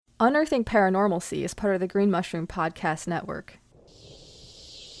Unearthing Paranormalcy is part of the Green Mushroom Podcast Network.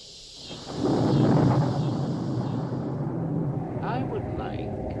 I would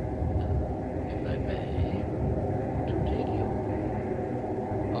like, if I may, to take you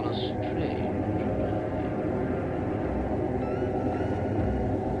on a strange ride.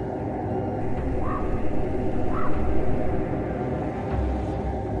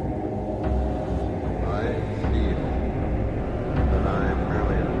 I feel that I am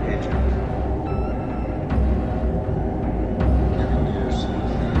really an agent, giving you some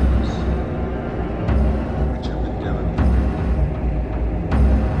keys which have been given to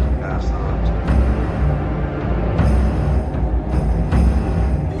pass on to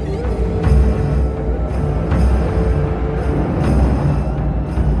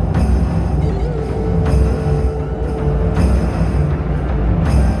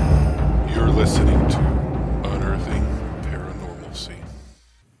You're listening to Unearthing Paranormalcy.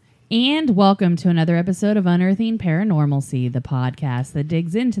 And welcome to another episode of Unearthing Paranormalcy, the podcast that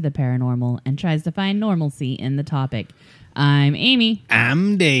digs into the paranormal and tries to find normalcy in the topic. I'm Amy.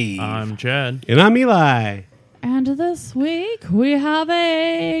 I'm Dave. I'm Chad. And I'm Eli. And this week we have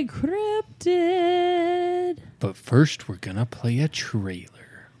a cryptid. But first, we're going to play a trailer.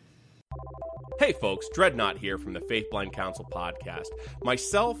 Hey folks, Dreadnought here from the Faith Blind Council podcast.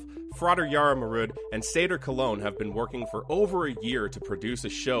 Myself, Frater Yara Marud, and Seder Cologne have been working for over a year to produce a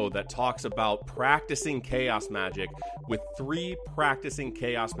show that talks about practicing chaos magic with 3 practicing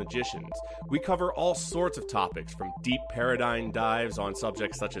chaos magicians. We cover all sorts of topics, from deep paradigm dives on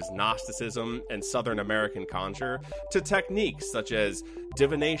subjects such as Gnosticism and Southern American conjure, to techniques such as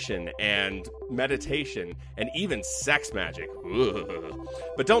divination and meditation, and even sex magic. Ugh.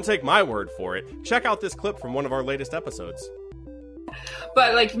 But don't take my word for it. Check out this clip from one of our latest episodes.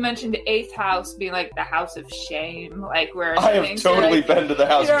 But like you mentioned, the 8th house being like the house of shame, like where I have things totally are, like, been to the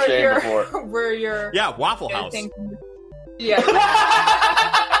house of shame before. Where you're, Yeah, Waffle you know, House. Yeah.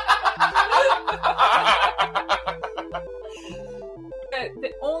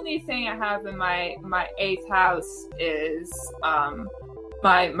 The only thing I have in my 8th house is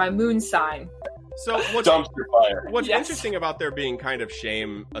my moon sign. So Dumpster fire. what's Yes. interesting about there being kind of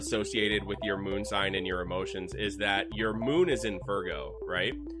shame associated with your moon sign and your emotions is that your moon is in Virgo,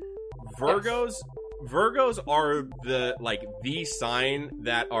 right? Virgos are the sign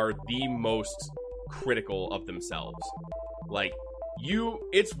that are the most critical of themselves. Like,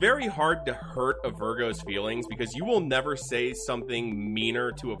 it's very hard to hurt a Virgo's feelings because you will never say something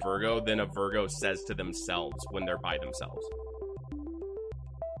meaner to a Virgo than a Virgo says to themselves when they're by themselves.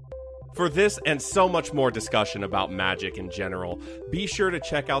 For this and so much more discussion about magic in general, be sure to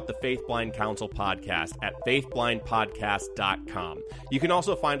check out the Faith Blind Council podcast at faithblindpodcast.com. You can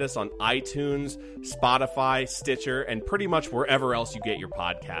also find us on iTunes, Spotify, Stitcher, and pretty much wherever else you get your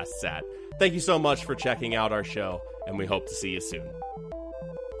podcasts at. Thank you so much for checking out our show, and we hope to see you soon.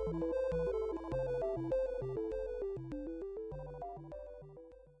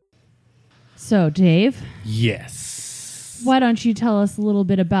 So, Dave, Yes. why don't you tell us a little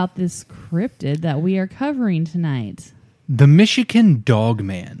bit about this cryptid that we are covering tonight? The Michigan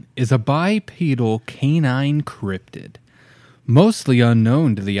Dogman is a bipedal canine cryptid, mostly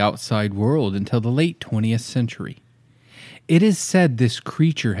unknown to the outside world until the late 20th century. It is said this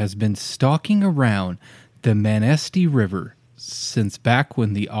creature has been stalking around the Manistee River since back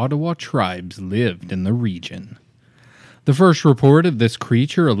when the Ottawa tribes lived in the region. The first report of this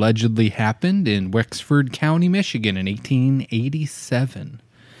creature allegedly happened in Wexford County, Michigan in 1887.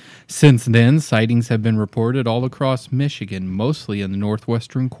 Since then, sightings have been reported all across Michigan, mostly in the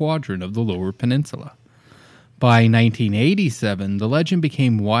northwestern quadrant of the Lower Peninsula. By 1987, the legend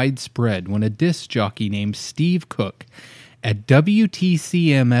became widespread when a disc jockey named Steve Cook at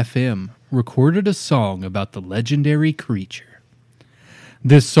WTCM-FM recorded a song about the legendary creature.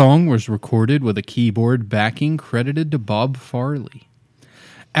 This song was recorded with a keyboard backing credited to Bob Farley.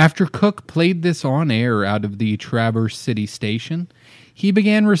 After Cook played this on air out of the Traverse City station, he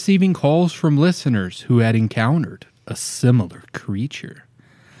began receiving calls from listeners who had encountered a similar creature.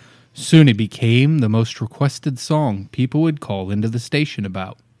 Soon it became the most requested song people would call into the station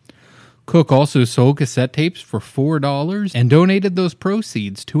about. Cook also sold cassette tapes for $4 and donated those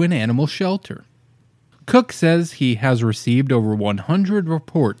proceeds to an animal shelter. Cook says he has received over 100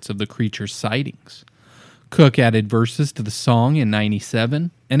 reports of the creature's sightings. Cook added verses to the song in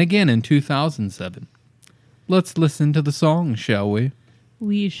 1997 and again in 2007. Let's listen to the song, shall we?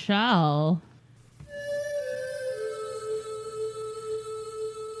 We shall.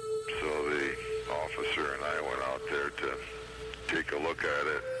 So the officer and I went out there to take a look at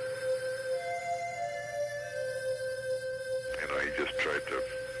it. You know, he just tried to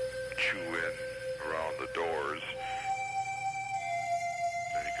the doors.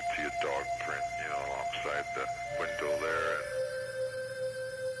 And you could see a dog print, alongside the window there.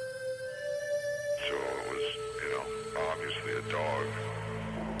 And so it was, obviously a dog.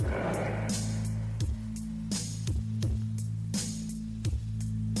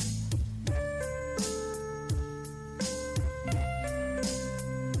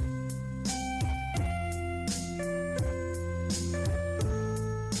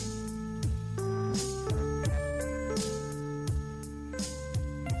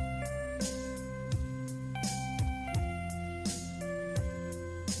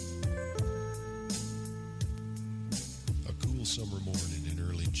 Summer morning in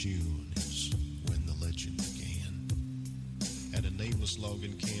early June is when the legend began. At a nameless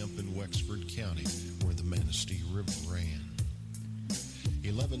logging camp in Wexford County where the Manistee River ran.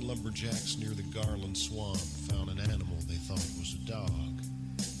 11 lumberjacks near the Garland Swamp found an animal they thought was a dog.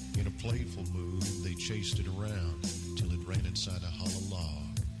 In a playful mood, they chased it around till it ran inside a hollow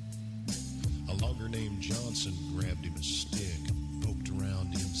log. A logger named Johnson grabbed him a stick and poked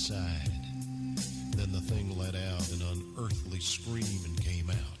around inside. Then the thing let out an unearthly scream and came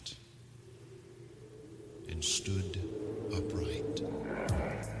out and stood upright.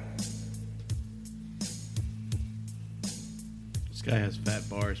 This guy has fat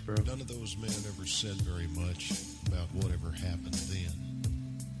bars, bro. None of those men ever said very much about whatever happened then.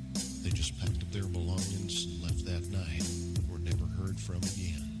 They just packed up their belongings and left that night, were never heard from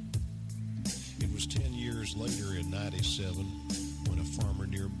again. It was 10 years later in 97 when a farmer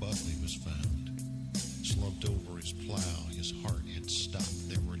near Buckley was found. Slumped over his plow, his heart had stopped.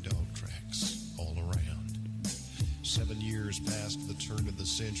 There were dog tracks all around. 7 years past the turn of the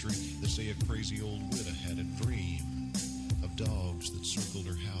century, they say a crazy old widow had a dream of dogs that circled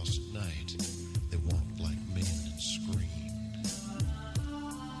her house at night. They walked like men and screamed.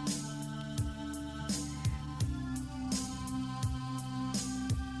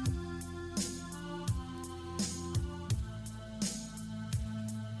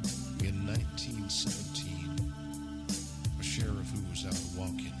 In 1917, a sheriff who was out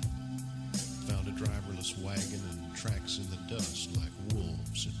walking found a driverless wagon and tracks in the dust like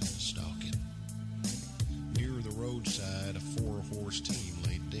wolves had been stalking. Near the roadside, a 4-horse team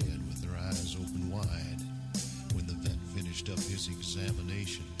lay dead with their eyes open wide. When the vet finished up his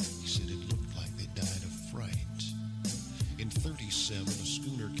examination, he said it looked like they died of fright. In 37, a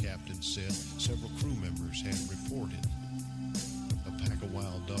schooner captain said several crew members had reported a pack of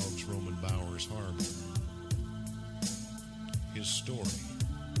wild dogs roaming Bowers Harbor. His story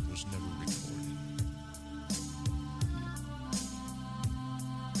was never recorded.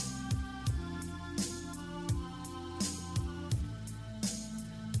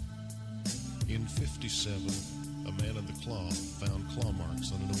 In 57, a man of the cloth found claw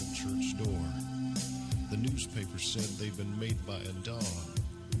marks on an old church door. The newspaper said they'd been made by a dog.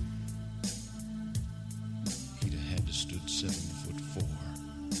 He'd have had to stood 7'4".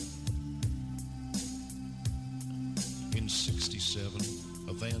 In 67,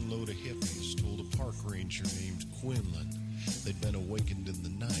 a van load of hippies told a park ranger named Quinlan they'd been awakened in the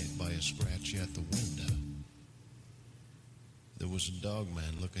night by a scratch at the window. There was a dog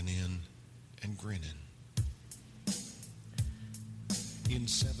man looking in and grinning. In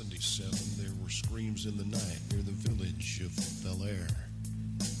 77, there were screams in the night near the village of Bel Air.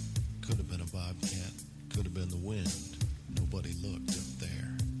 Could have been a bobcat, could have been the wind. Nobody looked up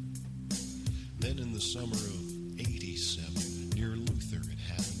there. Then in the summer of 87, near Luther, it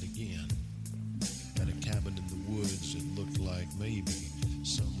happened again. At a cabin in the woods, it looked like maybe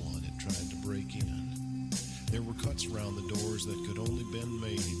someone had tried to break in. There were cuts around the doors that could only been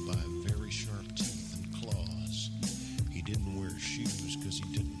made by very sharp teeth and claws. He didn't wear shoes because he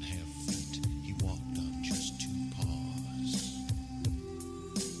didn't have feet. He walked on just 2 paws.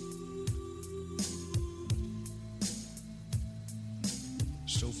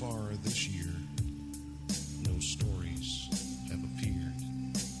 So far this year, no stories have appeared.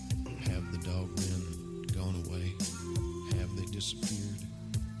 Have the dogmen gone away? Have they disappeared?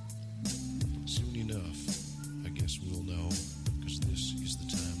 Soon enough, I guess we'll know, because this is the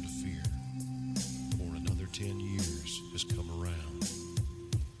time to fear. For another 10 years has come around.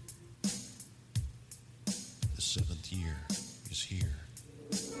 The 7th year is here.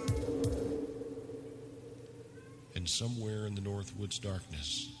 And somewhere in the Northwoods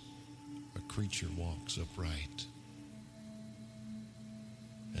darkness, a creature walks upright.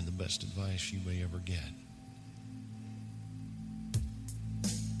 And the best advice you may ever get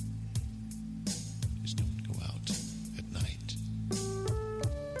is don't go out at night.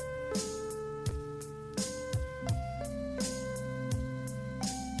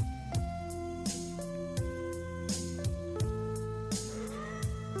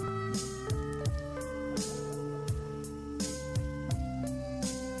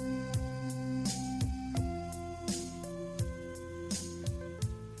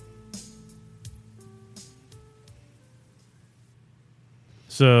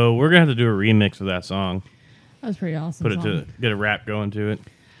 So we're gonna have to do a remix of that song. That was pretty awesome. Put it to get a rap going to it.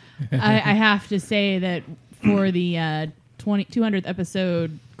 I have to say that for the 200th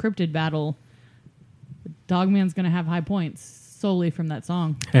episode cryptid battle, Dogman's going to have high points solely from that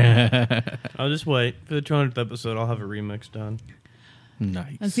song. I'll just wait for the 200th episode. I'll have a remix done.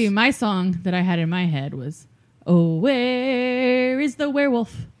 Nice. Let's see. My song that I had in my head was, "Oh, where is the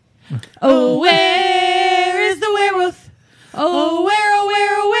werewolf? Oh, where is the werewolf? Oh, where, oh,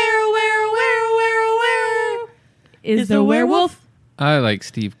 where, oh, where, oh, where, oh, where, oh, where, oh, where is the werewolf?" I like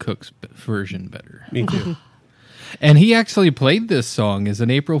Steve Cook's version better. Me too. And he actually played this song as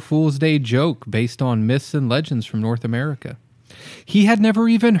an April Fool's Day joke based on myths and legends from North America. He had never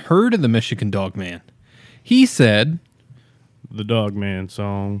even heard of the Michigan Dogman. He said, "The Dogman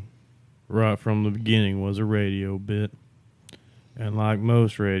song, right from the beginning, was a radio bit. And like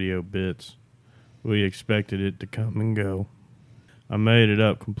most radio bits, we expected it to come and go. I made it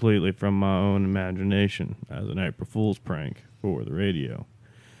up completely from my own imagination as an April Fool's prank for the radio,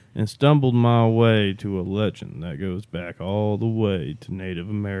 and stumbled my way to a legend that goes back all the way to Native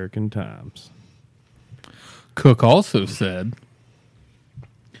American times." Cook also said,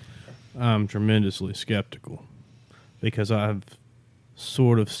 "I'm tremendously skeptical because I've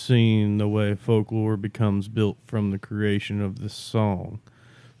sort of seen the way folklore becomes built from the creation of this song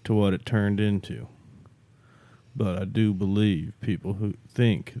to what it turned into. But I do believe people who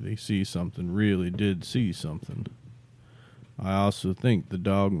think they see something really did see something. I also think the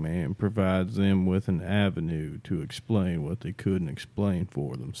Dogman provides them with an avenue to explain what they couldn't explain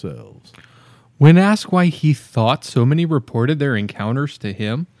for themselves." when asked why he thought so many reported their encounters to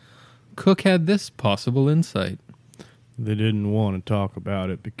him, Cook had this possible insight. "They didn't want to talk about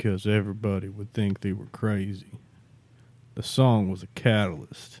it because everybody would think they were crazy. The song was a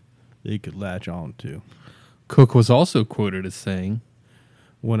catalyst they could latch on to." Cook was also quoted as saying,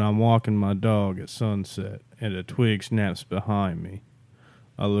 "When I'm walking my dog at sunset and a twig snaps behind me,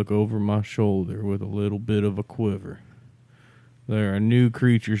 I look over my shoulder with a little bit of a quiver. There are new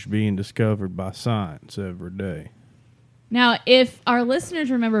creatures being discovered by science every day." Now, if our listeners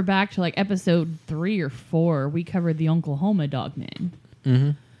remember back to like episode 3 or 4, we covered the Oklahoma Dogman. Mm-hmm.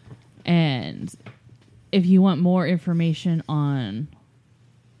 And if you want more information on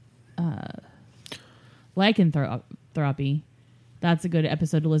lycanthropy, that's a good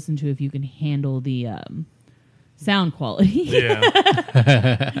episode to listen to if you can handle the sound quality.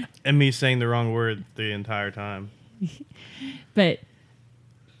 Yeah. And me saying the wrong word the entire time. But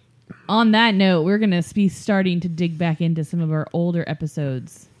on that note, we're going to be starting to dig back into some of our older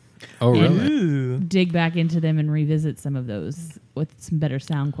episodes. Oh, really? And dig back into them and revisit some of those with some better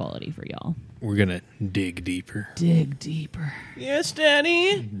sound quality for y'all. We're going to dig deeper. Dig deeper. Yes,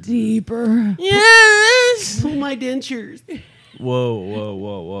 Daddy. Deeper. Yes. Pull my dentures.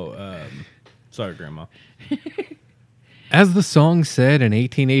 Whoa. Sorry, Grandma. As the song said, in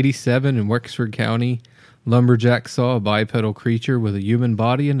 1887 in Wexford County, lumberjacks saw a bipedal creature with a human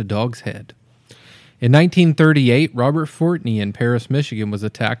body and a dog's head. In 1938, Robert Fortney in Paris, Michigan was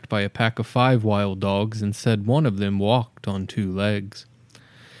attacked by a pack of 5 wild dogs and said one of them walked on 2 legs.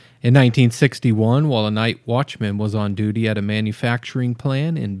 In 1961, while a night watchman was on duty at a manufacturing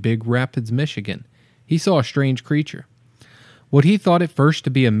plant in Big Rapids, Michigan, he saw a strange creature. What he thought at first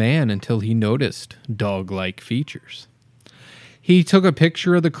to be a man until he noticed dog-like features. He took a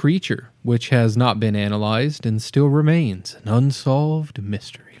picture of the creature, which has not been analyzed and still remains an unsolved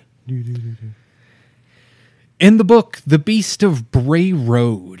mystery. In the book, The Beast of Bray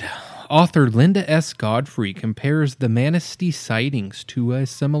Road, author Linda S. Godfrey compares the Manistee sightings to a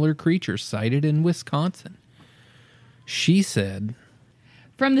similar creature sighted in Wisconsin. She said,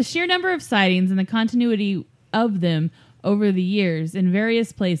 "From the sheer number of sightings and the continuity of them over the years in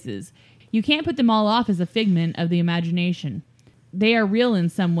various places, you can't put them all off as a figment of the imagination. They are real in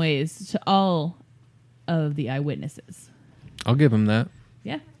some ways to all of the eyewitnesses." I'll give him that.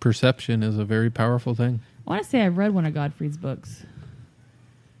 Yeah. Perception is a very powerful thing. I want to say I read one of Godfrey's books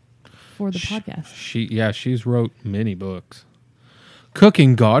for the podcast. She's wrote many books. Cook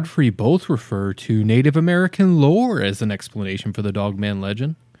and Godfrey both refer to Native American lore as an explanation for the Dogman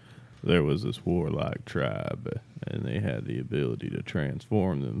legend. "There was this warlike tribe, and they had the ability to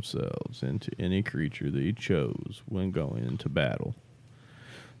transform themselves into any creature they chose when going into battle.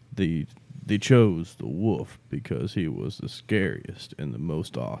 They chose the wolf because he was the scariest and the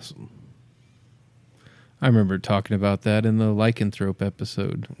most awesome." I remember talking about that in the lycanthrope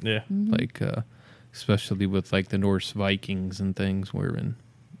episode. Yeah. Mm-hmm. Like, especially with like the Norse Vikings and things wearing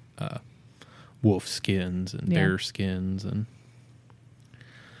wolf skins and bear skins. And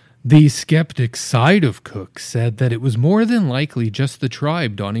The skeptic side of Cook said that it was more than likely just the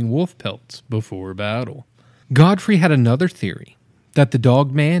tribe donning wolf pelts before battle. Godfrey had another theory, that the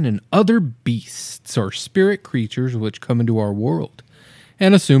Dogman and other beasts are spirit creatures which come into our world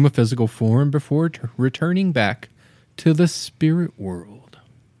and assume a physical form before returning back to the spirit world.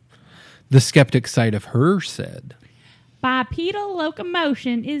 The skeptic side of her said, bipedal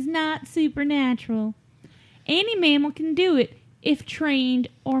locomotion is not supernatural. Any mammal can do it if trained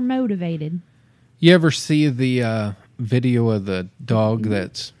or motivated. You ever see the video of the dog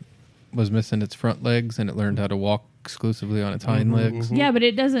that was missing its front legs and it learned how to walk exclusively on its hind legs? Yeah, but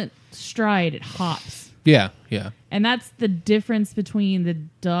it doesn't stride, it hops. Yeah. And that's the difference between the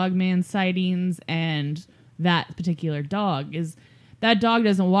Dogman sightings and that particular dog, is that dog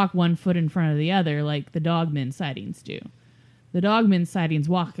doesn't walk one foot in front of the other like the Dogman sightings do. The Dogman sightings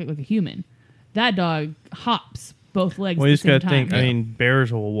walk like a human. That dog hops both legs Well, you at just the same got to time. think, I mean,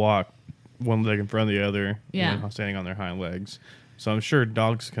 bears will walk one leg in front of the other, Yeah. standing on their hind legs. So I'm sure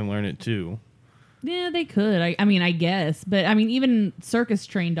dogs can learn it too. Yeah, they could. I mean, I guess. But, I mean, even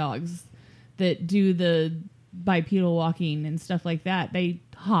circus-trained dogs that do the bipedal walking and stuff like that, they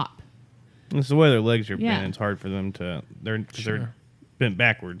hop. It's the way their legs are Yeah. bent. It's hard for them to... They're bent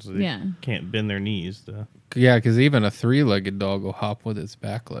backwards. So they can't bend their knees. Yeah, because even a three-legged dog will hop with its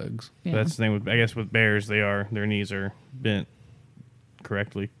back legs. Yeah. That's the thing with... I guess with bears, their knees are bent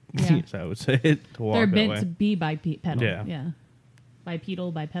correctly. Yeah. So I would say it to walk They're that bent way. to be bipedal. Yeah.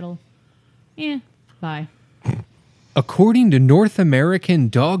 Bipedal. Yeah. Bye. According to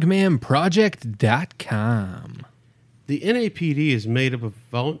NorthAmericanDogmanProject.com. The NAPD is made up of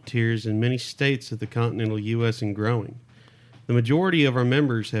volunteers in many states of the continental U.S. and growing. The majority of our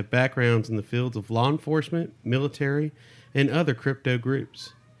members have backgrounds in the fields of law enforcement, military, and other crypto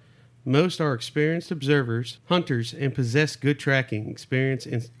groups. Most are experienced observers, hunters, and possess good tracking experience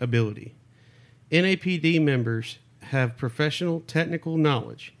and ability. NAPD members have professional technical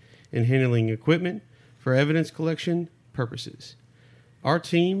knowledge in handling equipment for evidence collection purposes. Our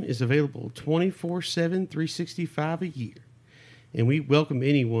team is available 24/7, 365 a year, and we welcome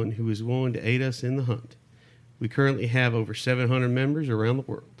anyone who is willing to aid us in the hunt. We currently have over 700 members around the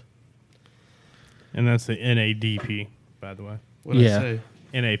world. And that's the NADP, by the way. What did I say?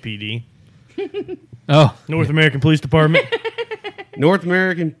 NAPD. Oh. North American Police Department. North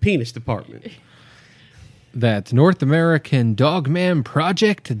American Penis Department. That's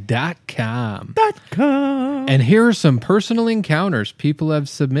NorthAmericanDogmanProject.com. And here are some personal encounters people have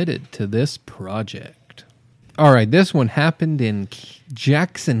submitted to this project. All right, this one happened in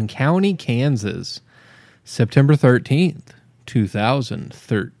Jackson County, Kansas, September 13th,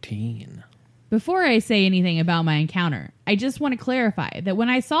 2013. Before I say anything about my encounter, I just want to clarify that when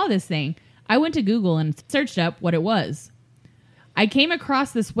I saw this thing, I went to Google and searched up what it was. I came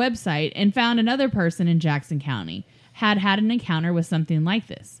across this website and found another person in Jackson County had an encounter with something like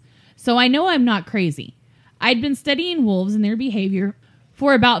this. So I know I'm not crazy. I'd been studying wolves and their behavior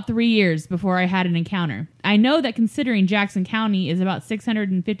for about 3 years before I had an encounter. I know that considering Jackson County is about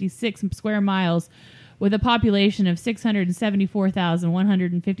 656 square miles with a population of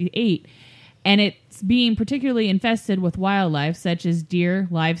 674,158, and it's being particularly infested with wildlife such as deer,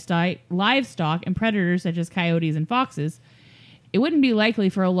 livestock, and predators such as coyotes and foxes, it wouldn't be likely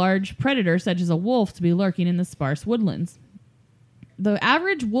for a large predator such as a wolf to be lurking in the sparse woodlands. The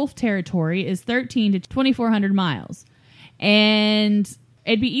average wolf territory is 13 to 2,400 miles, and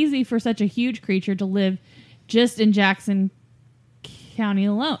it'd be easy for such a huge creature to live just in Jackson County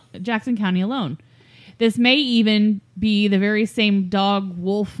alone. This may even be the very same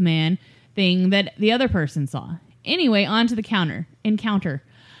dog-wolf man thing that the other person saw. Anyway, on to the encounter.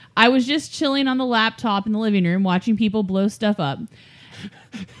 I was just chilling on the laptop in the living room watching people blow stuff up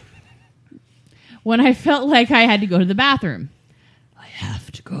when I felt like I had to go to the bathroom. I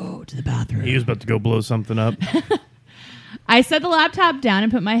have to go to the bathroom. He was about to go blow something up. I set the laptop down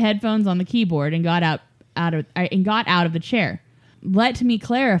and put my headphones on the keyboard and got out of the chair. Let me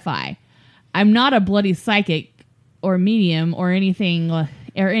clarify. I'm not a bloody psychic or medium or anything,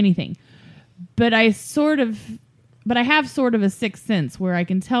 but I have sort of a sixth sense where I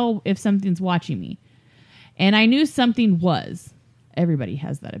can tell if something's watching me. And I knew something was. Everybody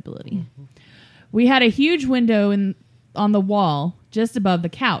has that ability. Mm-hmm. We had a huge window on the wall just above the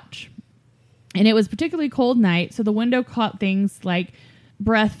couch. And it was a particularly cold night, so the window caught things like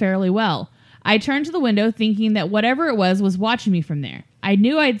breath fairly well. I turned to the window thinking that whatever it was watching me from there. I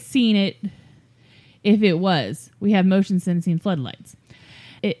knew I'd seen it if it was. We have motion sensing floodlights.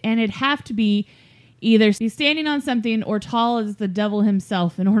 And it'd have to be either standing on something or tall as the devil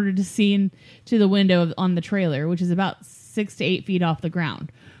himself in order to see into the window on the trailer, which is about 6 to 8 feet off the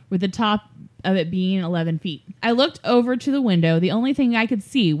ground, with the top of it being 11 feet. I looked over to the window. The only thing I could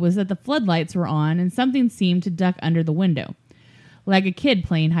see was that the floodlights were on and something seemed to duck under the window, like a kid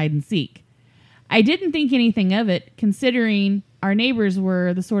playing hide and seek. I didn't think anything of it, considering our neighbors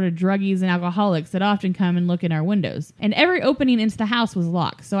were the sort of druggies and alcoholics that often come and look in our windows, and every opening into the house was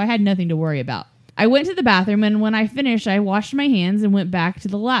locked, so I had nothing to worry about. I went to the bathroom, and when I finished, I washed my hands and went back to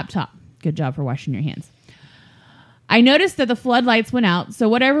the laptop. Good job for washing your hands. I noticed that the floodlights went out, so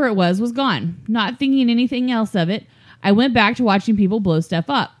whatever it was gone. Not thinking anything else of it, I went back to watching people blow stuff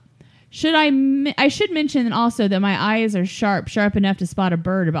up. I should mention also that my eyes are sharp enough to spot a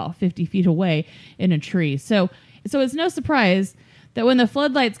bird about 50 feet away in a tree. So it's no surprise that when the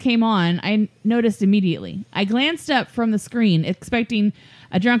floodlights came on, I noticed immediately. I glanced up from the screen, expecting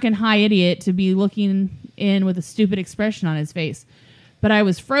a drunken high idiot to be looking in with a stupid expression on his face. But I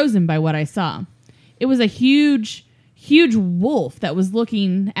was frozen by what I saw. It was a huge wolf that was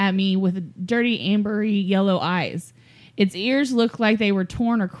looking at me with dirty, ambery yellow eyes. Its ears looked like they were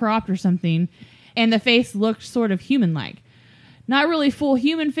torn or cropped or something, and the face looked sort of human-like. Not really full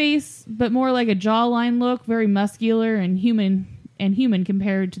human face, but more like a jawline look, very muscular and human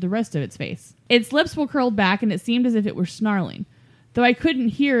compared to the rest of its face. Its lips were curled back, and it seemed as if it were snarling, though I couldn't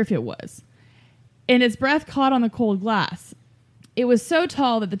hear if it was. And its breath caught on the cold glass. It was so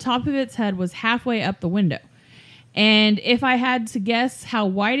tall that the top of its head was halfway up the window. And if I had to guess how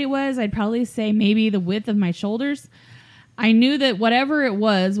wide it was, I'd probably say maybe the width of my shoulders. I knew that whatever it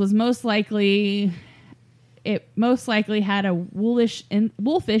was most likely had a wolfish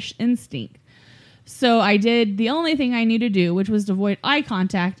instinct. So I did the only thing I knew to do, which was to avoid eye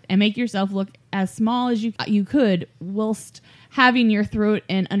contact and make yourself look as small as you could whilst having your throat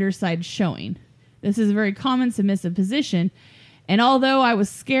and underside showing. This is a very common submissive position, and although I was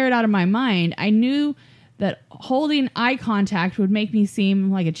scared out of my mind, I knew that holding eye contact would make me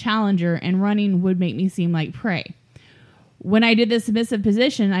seem like a challenger and running would make me seem like prey. When I did the submissive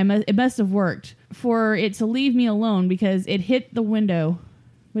position, it must have worked for it to leave me alone, because it hit the window,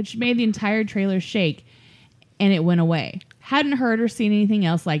 which made the entire trailer shake, and it went away. Hadn't heard or seen anything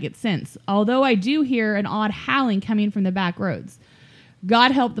else like it since, although I do hear an odd howling coming from the back roads.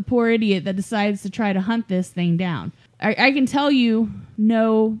 God help the poor idiot that decides to try to hunt this thing down. I can tell you,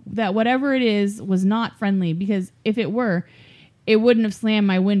 know that whatever it is was not friendly, because if it were, it wouldn't have slammed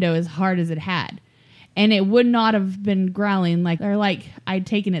my window as hard as it had. And it would not have been growling like I'd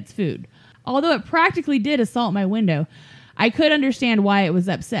taken its food. Although it practically did assault my window, I could understand why it was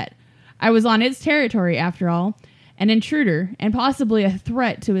upset. I was on its territory, after all, an intruder, and possibly a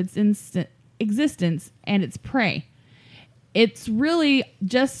threat to its existence and its prey. It's really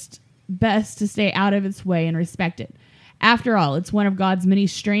just best to stay out of its way and respect it. After all, it's one of God's many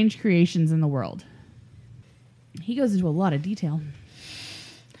strange creations in the world. He goes into a lot of detail.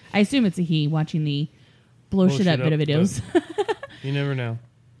 I assume it's a he watching the blow shit up bit of videos. You never know.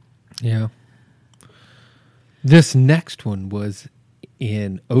 Yeah. This next one was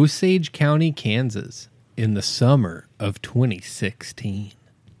in Osage County, Kansas, in the summer of 2016.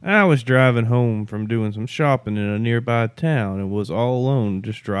 I was driving home from doing some shopping in a nearby town and was all alone,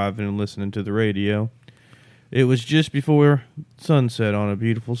 just driving and listening to the radio. It was just before sunset on a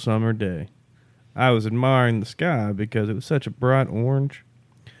beautiful summer day. I was admiring the sky because it was such a bright orange.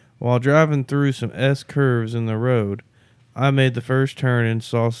 While driving through some S-curves in the road, I made the first turn and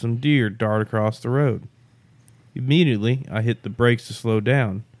saw some deer dart across the road. Immediately, I hit the brakes to slow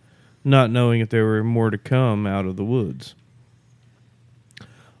down, not knowing if there were more to come out of the woods.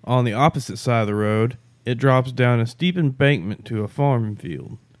 On the opposite side of the road, it drops down a steep embankment to a farm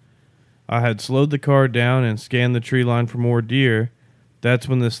field. I had slowed the car down and scanned the tree line for more deer. That's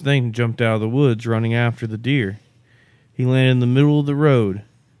when this thing jumped out of the woods running after the deer. He landed in the middle of the road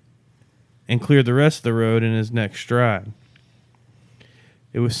and cleared the rest of the road in his next stride.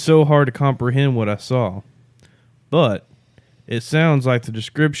 It was so hard to comprehend what I saw, but it sounds like the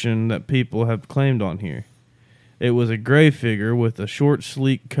description that people have claimed on here. It was a gray figure with a short,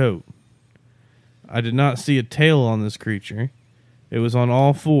 sleek coat. I did not see a tail on this creature. It was on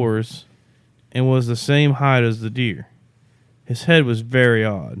all fours and was the same height as the deer. His head was very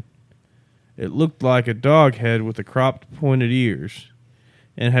odd. It looked like a dog head with the cropped pointed ears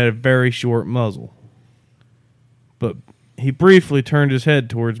and had a very short muzzle. But he briefly turned his head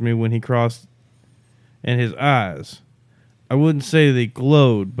towards me when he crossed, and his eyes, I wouldn't say they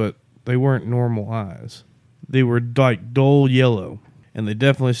glowed, but they weren't normal eyes. They were like dull yellow, and they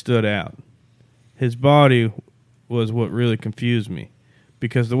definitely stood out. His body was what really confused me,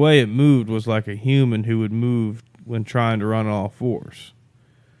 because the way it moved was like a human who would move when trying to run all fours.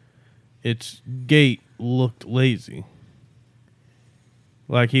 Its gait looked lazy.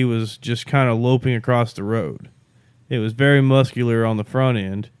 like he was just kind of loping across the road. It was very muscular on the front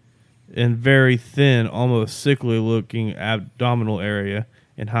end and very thin, almost sickly-looking abdominal area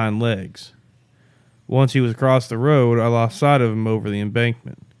and hind legs. Once he was across the road, I lost sight of him over the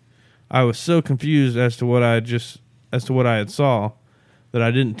embankment. I was so confused as to what I had saw that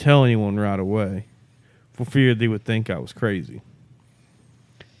I didn't tell anyone right away, for fear they would think I was crazy.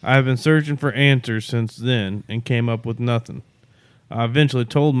 I have been searching for answers since then and came up with nothing. I eventually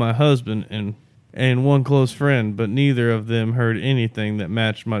told my husband and one close friend, but neither of them heard anything that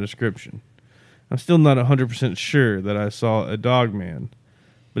matched my description. I'm still not 100% sure that I saw a dog man,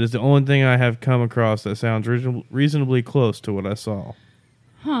 but it's the only thing I have come across that sounds reasonably close to what I saw.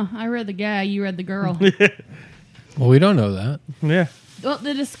 Huh, I read the guy, you read the girl. Well, we don't know that. Yeah. Well,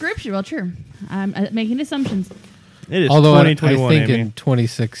 the description, well, true. I'm making assumptions. It is Although I 2021, think Amy. in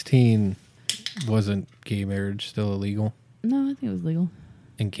 2016, wasn't gay marriage still illegal No, I think it was legal.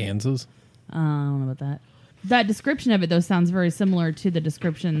 in Kansas? I don't know about that. That description of it, though, sounds very similar to the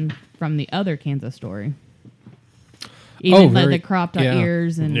description from the other Kansas story. Even like the cropped up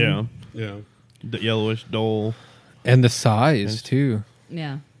ears and yeah, the yellowish dole, and the size too.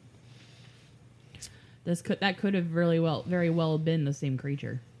 Yeah, that could have very well been the same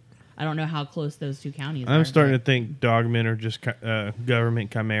creature. I don't know how close those two counties are. I'm starting to think dogmen are just government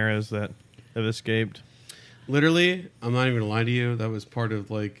chimeras that have escaped. Literally, I'm not even gonna lie to you. That was part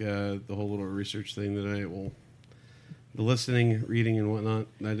of like the whole little research thing that the listening, reading, and whatnot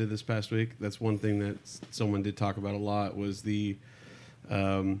that I did this past week. That's one thing that someone did talk about a lot was the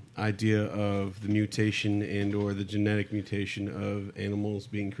idea of the mutation and or the genetic mutation of animals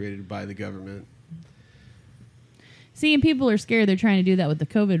being created by the government. See, and people are scared they're trying to do that with the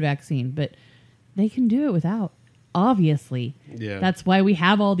COVID vaccine, but they can do it without. Obviously. Yeah. That's why we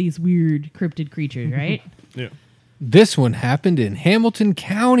have all these weird cryptid creatures, right? Yeah. This one happened in Hamilton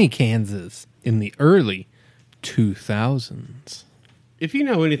County, Kansas, in the early 2000s. If you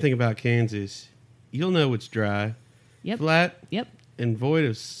know anything about Kansas, you'll know it's dry, flat, and void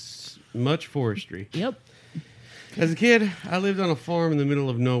of much forestry. Yep. As a kid, I lived on a farm in the middle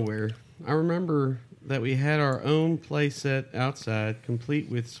of nowhere. I remember that we had our own play set outside, complete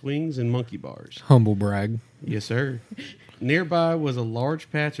with swings and monkey bars. Humble brag. Yes, sir. Nearby was a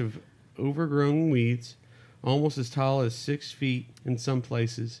large patch of overgrown weeds, almost as tall as 6 feet in some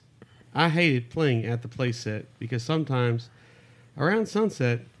places. I hated playing at the play set because sometimes, around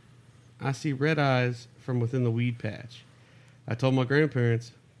sunset, I see red eyes from within the weed patch. I told my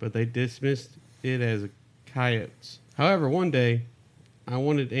grandparents, but they dismissed it as coyotes. However, one day, I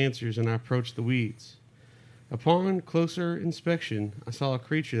wanted answers and I approached the weeds. Upon closer inspection, I saw a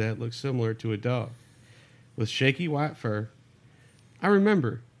creature that looked similar to a dog, with shaky white fur. I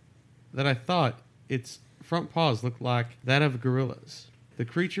remember that I thought its front paws looked like that of gorillas. The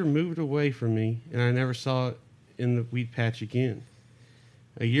creature moved away from me, and I never saw it in the weed patch again.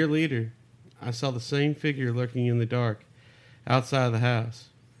 A year later, I saw the same figure lurking in the dark outside of the house.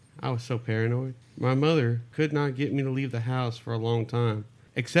 I was so paranoid. My mother could not get me to leave the house for a long time,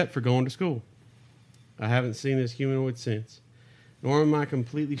 except for going to school. I haven't seen this humanoid since, nor am I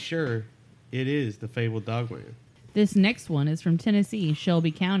completely sure it is the fabled Dogman. This next one is from Tennessee,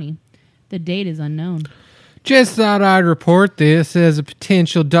 Shelby County. The date is unknown. Just thought I'd report this as a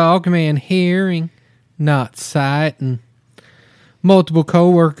potential dogman hearing, not sighting. Multiple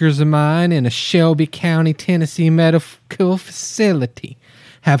co-workers of mine in a Shelby County, Tennessee medical facility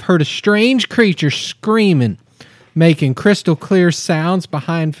have heard a strange creature screaming, making crystal clear sounds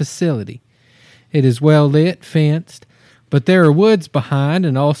behind facility. It is well lit, fenced, but there are woods behind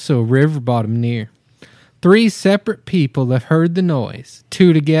and also a river bottom near. 3 separate people have heard the noise,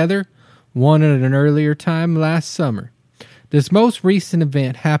 2 together, one at an earlier time last summer. This most recent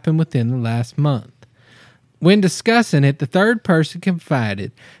event happened within the last month. When discussing it, the third person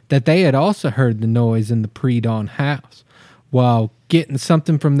confided that they had also heard the noise in the pre-dawn house while getting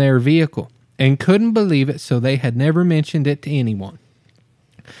something from their vehicle and couldn't believe it, so they had never mentioned it to anyone.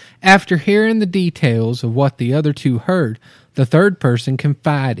 After hearing the details of what the other 2 heard, the third person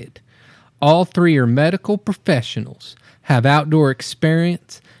confided. All 3 are medical professionals, have outdoor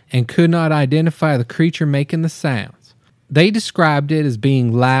experience, and could not identify the creature making the sounds. They described it as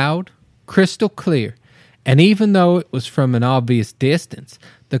being loud, crystal clear, and even though it was from an obvious distance,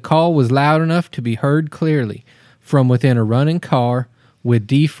 the call was loud enough to be heard clearly from within a running car with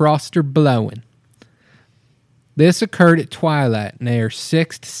defroster blowing. This occurred at twilight near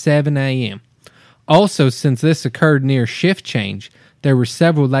 6 to 7 a.m. Also, since this occurred near shift change, there were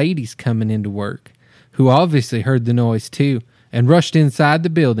several ladies coming into work who obviously heard the noise too and rushed inside the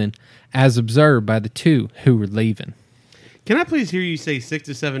building as observed by the 2 who were leaving. Can I please hear you say 6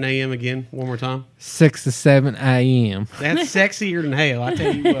 to 7 a.m. again one more time? 6 to 7 a.m. That's sexier than hell, I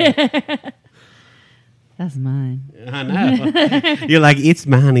tell you what. That's mine. I know. You're like, it's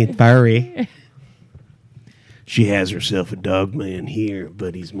mine and furry. She has herself a dog man here,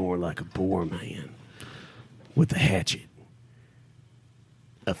 but he's more like a boar man with a hatchet,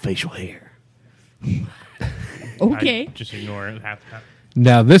 a facial hair. Okay. Just ignore it.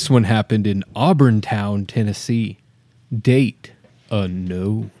 Now, this one happened in Auburntown, Tennessee. Date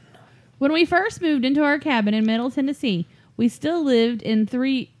unknown. When we first moved into our cabin in Middle Tennessee, we still lived in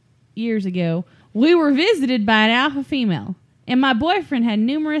 3 years ago. We were visited by an alpha female, and my boyfriend had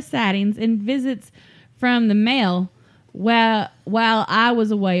numerous sightings and visits from the male while I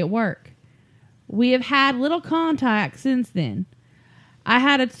was away at work. We have had little contact since then. I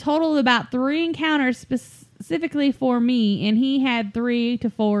had a total of about 3 encounters specifically for me, and he had 3 to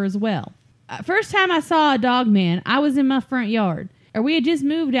 4 as well. First time I saw a dog man, I was in my front yard. We had just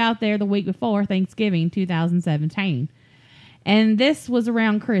moved out there the week before Thanksgiving 2017, and this was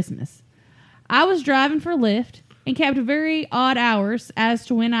around Christmas. I was driving for Lyft and kept very odd hours as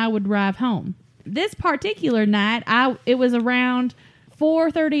to when I would drive home. This particular night, it was around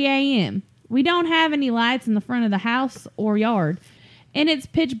 4:30 a.m. We don't have any lights in the front of the house or yard, and it's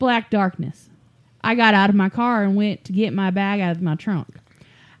pitch black darkness. I got out of my car and went to get my bag out of my trunk.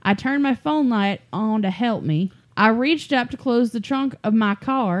 I turned my phone light on to help me. I reached up to close the trunk of my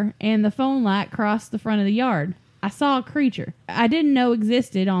car, and the phone light crossed the front of the yard. I saw a creature I didn't know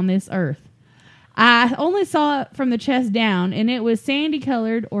existed on this earth. I only saw it from the chest down, and it was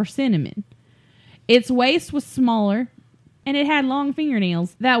sandy-colored or cinnamon. Its waist was smaller, and it had long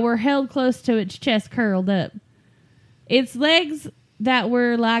fingernails that were held close to its chest curled up. Its legs that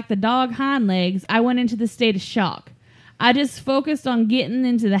were like the dog hind legs, I went into the state of shock. I just focused on getting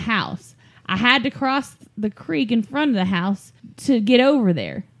into the house. I had to cross the creek in front of the house to get over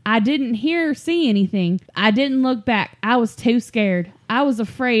there. I didn't hear or see anything. I didn't look back. I was too scared. I was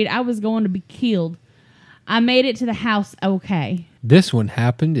afraid I was going to be killed. I made it to the house okay. This one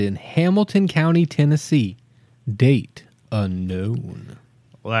happened in Hamilton County, Tennessee. Date unknown.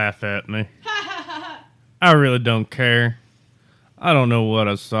 Laugh at me. I really don't care. I don't know what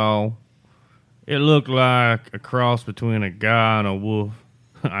I saw. It looked like a cross between a guy and a wolf.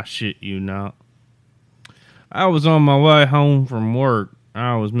 I shit you not. I was on my way home from work.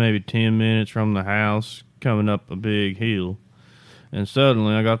 I was maybe 10 minutes from the house, coming up a big hill. And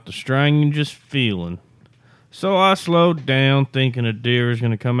suddenly I got the strangest feeling. So I slowed down, thinking a deer was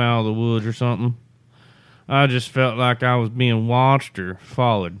going to come out of the woods or something. I just felt like I was being watched or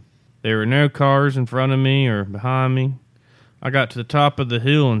followed. There were no cars in front of me or behind me. I got to the top of the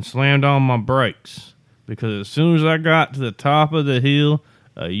hill and slammed on my brakes, because as soon as I got to the top of the hill,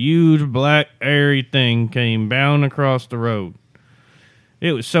 a huge black airy thing came bounding across the road.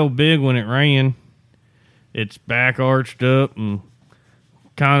 It was so big when it ran, its back arched up and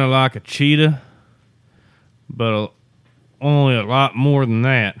kind of like a cheetah, but only a lot more than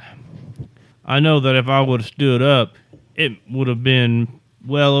that. I know that if I would have stood up, it would have been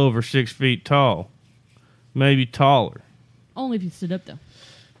well over 6 feet tall, maybe taller. Only if you stood up, though.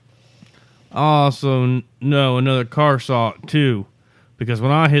 I also know another car saw it, too, because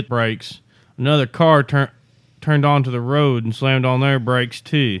when I hit brakes, another car turned onto the road and slammed on their brakes,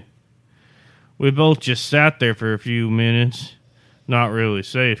 too. We both just sat there for a few minutes. Not really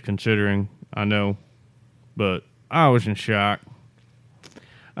safe, considering, I know, but I was in shock.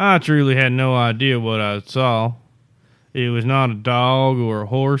 I truly had no idea what I saw. It was not a dog or a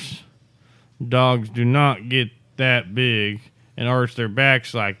horse. Dogs do not get that big and arch their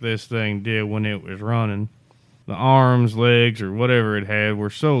backs like this thing did when it was running. The arms, legs, or whatever it had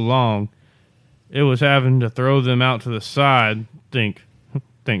were so long, it was having to throw them out to the side, think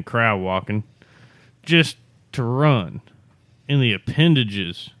crowd walking, just to run. And the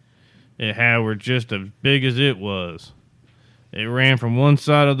appendages it had were just as big as it was. It ran from one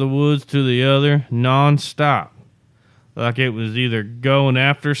side of the woods to the other, non-stop, like it was either going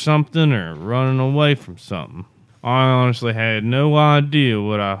after something or running away from something. I honestly had no idea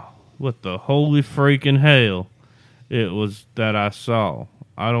what the holy freaking hell it was that I saw.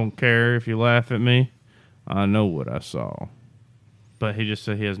 I don't care if you laugh at me. I know what I saw. But he just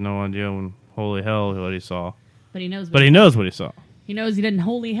said he has no idea when holy hell what he saw. But he knows what he saw. He knows he didn't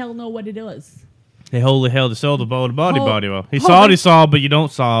holy hell know what it was. Hey, holy hell, to sell the body well. He saw what he saw, but you know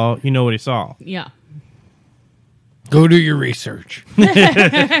what he saw. Yeah. Go do your research.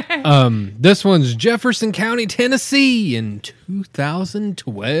 This one's Jefferson County, Tennessee in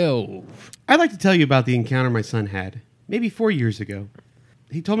 2012. I'd like to tell you about the encounter my son had, maybe 4 years ago.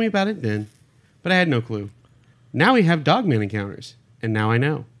 He told me about it then, but I had no clue. Now we have dogman encounters, and now I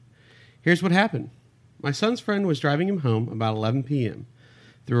know. Here's what happened. My son's friend was driving him home about 11 p.m.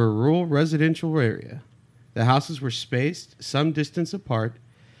 through a rural residential area. The houses were spaced some distance apart.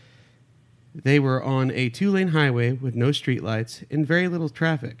 They were on a 2-lane highway with no streetlights and very little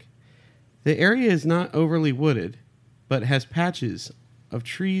traffic. The area is not overly wooded, but has patches of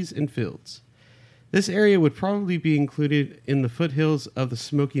trees and fields. This area would probably be included in the foothills of the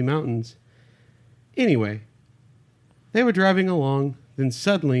Smoky Mountains. Anyway, they were driving along, then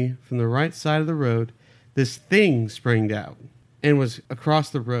suddenly, from the right side of the road, this thing sprang out and was across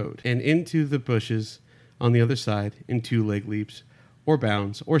the road and into the bushes on the other side in 2 leg leaps, or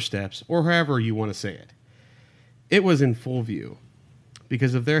bounds, or steps, or however you want to say it. It was in full view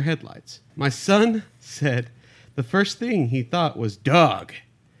because of their headlights. My son said the first thing he thought was dog.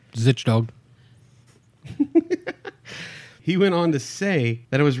 Zitch dog. He went on to say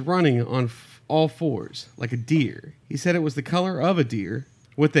that it was running on all fours, like a deer. He said it was the color of a deer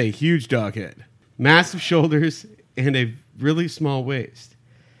with a huge dog head, massive shoulders, and a really small waist.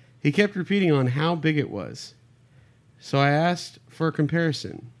 He kept repeating on how big it was. So I asked for a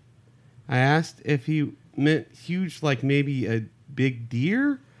comparison. I asked if he meant huge like maybe a big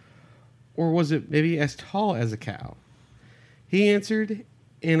deer, or was it maybe as tall as a cow? He answered,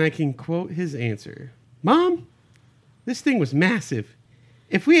 and I can quote his answer. Mom, this thing was massive.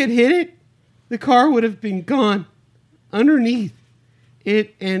 If we had hit it, the car would have been gone underneath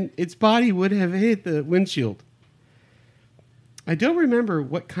it, and its body would have hit the windshield. I don't remember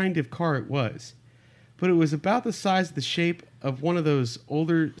what kind of car it was, but it was about the size of the shape of one of those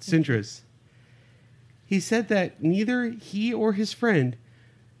older Sentras. He said that neither he or his friend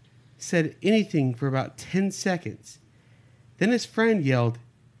said anything for about 10 seconds. Then his friend yelled,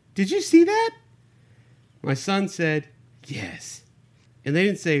 "Did you see that?" My son said, "Yes." And they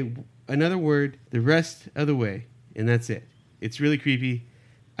didn't say another word the rest of the way, and that's it. It's really creepy.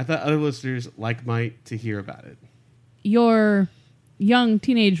 I thought other listeners might to hear about it. Your young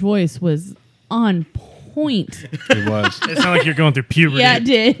teenage voice was on point. It was. It sounded like you're going through puberty. Yeah, it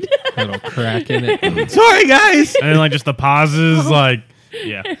did. Little crack in it. Sorry, guys. And like just the pauses, like,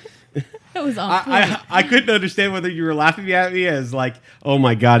 yeah. It was on point. I couldn't understand whether you were laughing at me as like, oh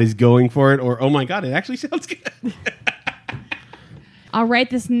my God, he's going for it, or oh my God, it actually sounds good. All right,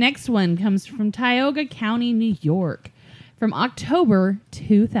 this next one comes from Tioga County, New York, from October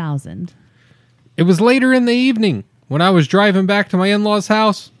 2000. It was later in the evening when I was driving back to my in-laws'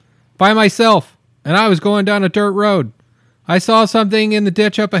 house by myself, and I was going down a dirt road. I saw something in the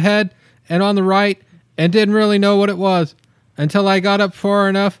ditch up ahead and on the right and didn't really know what it was until I got up far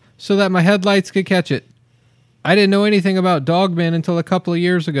enough so that my headlights could catch it. I didn't know anything about dogmen until a couple of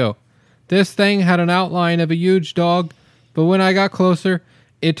years ago. This thing had an outline of a huge dog, but when I got closer,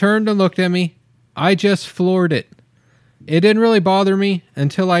 it turned and looked at me. I just floored it. It didn't really bother me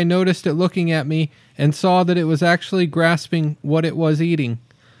until I noticed it looking at me and saw that it was actually grasping what it was eating.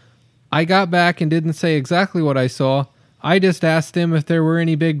 I got back and didn't say exactly what I saw. I just asked them if there were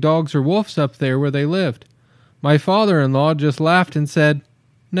any big dogs or wolves up there where they lived. My father-in-law just laughed and said,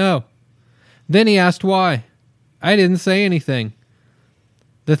 "No." Then he asked why. I didn't say anything.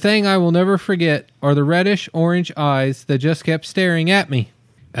 The thing I will never forget are the reddish-orange eyes that just kept staring at me.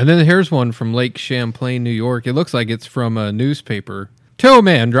 And then here's one from Lake Champlain, New York. It looks like it's from a newspaper. Two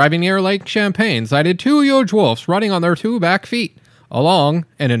men driving near Lake Champlain sighted 2 huge wolves running on their 2 back feet along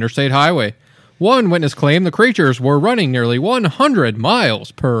an interstate highway. One witness claimed the creatures were running nearly 100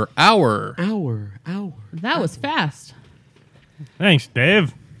 miles per hour. That was fast. Thanks,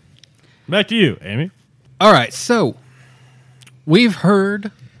 Dave. Back to you, Amy. All right, so we've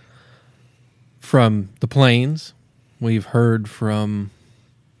heard from the plains. We've heard from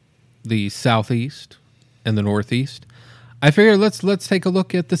the southeast and the northeast. I figured let's take a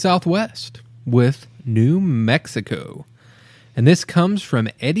look at the southwest with New Mexico. And this comes from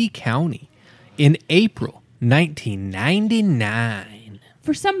Eddy County in April 1999.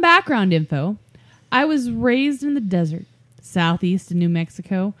 For some background info, I was raised in the desert, southeast of New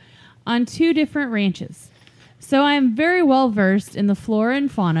Mexico, on 2 different ranches. So I am very well versed in the flora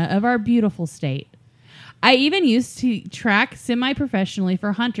and fauna of our beautiful state. I even used to track semi-professionally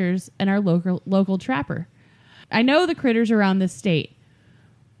for hunters and our local trapper. I know the critters around this state.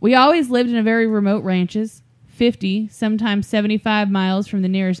 We always lived in a very remote ranches, 50, sometimes 75 miles from the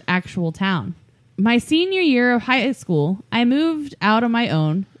nearest actual town. My senior year of high school, I moved out on my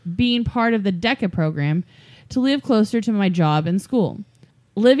own, being part of the DECA program, to live closer to my job and school.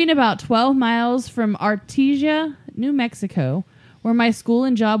 Living about 12 miles from Artesia, New Mexico, where my school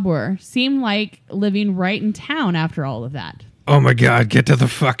and job were, seemed like living right in town after all of that. Oh my God, get to the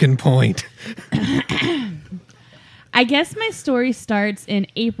fucking point. I guess my story starts in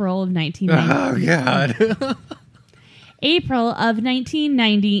April of 1990. Oh, God. April of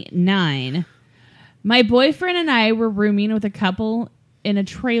 1999. My boyfriend and I were rooming with a couple in a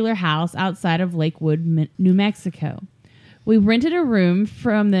trailer house outside of Lakewood, New Mexico. We rented a room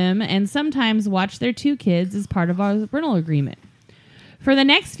from them and sometimes watched their 2 kids as part of our rental agreement. For the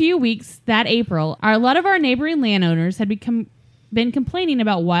next few weeks that April, a lot of our neighboring landowners had been complaining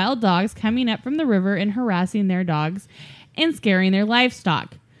about wild dogs coming up from the river and harassing their dogs and scaring their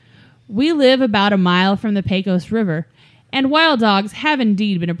livestock. We live about a mile from the Pecos River, and wild dogs have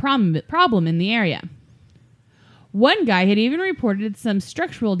indeed been a problem in the area. One guy had even reported some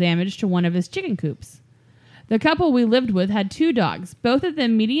structural damage to one of his chicken coops. The couple we lived with had 2 dogs, both of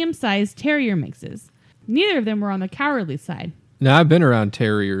them medium-sized terrier mixes. Neither of them were on the cowardly side. Now, I've been around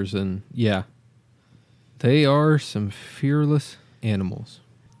terriers, and yeah, they are some fearless animals.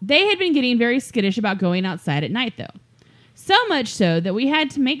 They had been getting very skittish about going outside at night, though. So much so that we had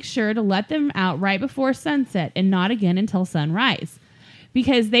to make sure to let them out right before sunset and not again until sunrise,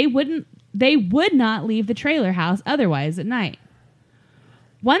 because they would not leave the trailer house otherwise at night.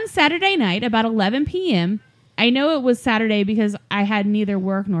 One Saturday night, about 11 p.m., I know it was Saturday because I had neither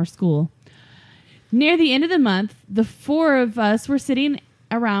work nor school. Near the end of the month, the 4 of us were sitting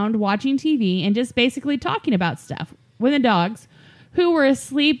around watching TV and just basically talking about stuff when the dogs, who were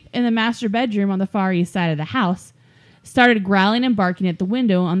asleep in the master bedroom on the far east side of the house, started growling and barking at the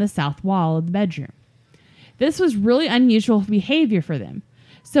window on the south wall of the bedroom. This was really unusual behavior for them,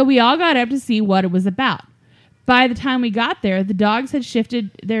 so we all got up to see what it was about. By the time we got there, the dogs had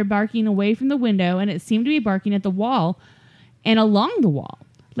shifted their barking away from the window, and it seemed to be barking at the wall and along the wall,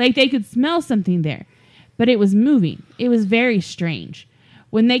 like they could smell something there, but it was moving. It was very strange.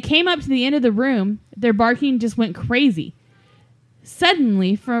 When they came up to the end of the room, their barking just went crazy.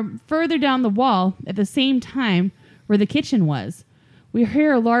 Suddenly, from further down the wall, at the same time where the kitchen was, we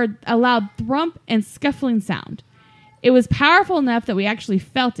hear a loud thump and scuffling sound. It was powerful enough that we actually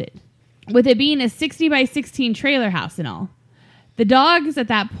felt it, with it being a 60 by 16 trailer house and all. The dogs at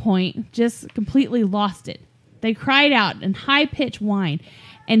that point just completely lost it. They cried out in high-pitched whine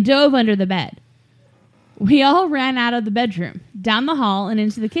and dove under the bed. We all ran out of the bedroom, down the hall, and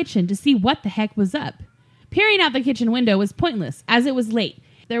into the kitchen to see what the heck was up. Peering out the kitchen window was pointless, as it was late.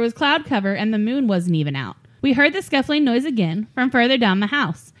 There was cloud cover, and the moon wasn't even out. We heard the scuffling noise again from further down the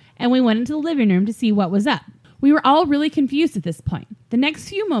house, and we went into the living room to see what was up. We were all really confused at this point. The next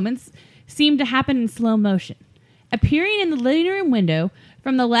few moments seemed to happen in slow motion. Appearing in the living room window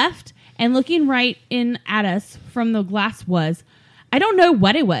from the left and looking right in at us from the glass was, I don't know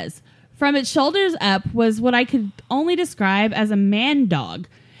what it was. From its shoulders up was what I could only describe as a man dog.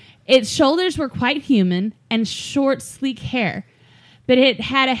 Its shoulders were quite human and short, sleek hair, but it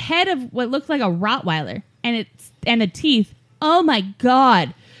had a head of what looked like a Rottweiler, and the teeth. Oh my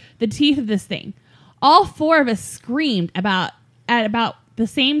God, the teeth of this thing! All 4 of us screamed at about the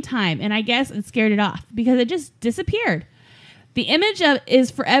same time, and I guess it scared it off because it just disappeared. The image of is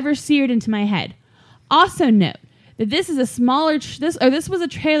forever seared into my head. Also note that this is a smaller this was a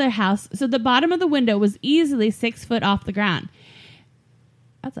trailer house, so the bottom of the window was easily 6 foot off the ground.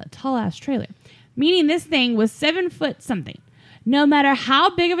 That's a tall ass trailer, meaning this thing was 7 foot something. No matter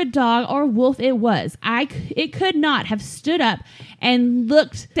how big of a dog or wolf it was, it could not have stood up and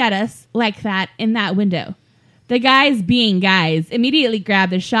looked at us like that in that window. The guys, being guys, immediately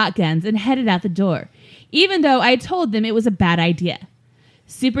grabbed their shotguns and headed out the door, even though I told them it was a bad idea.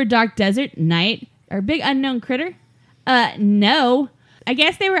 Super dark desert, night, or big unknown critter? No. I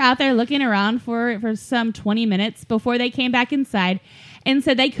guess they were out there looking around for some 20 minutes before they came back inside and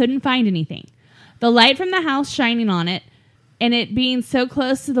said they couldn't find anything. The light from the house shining on it and it being so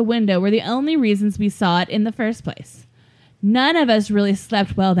close to the window were the only reasons we saw it in the first place. None of us really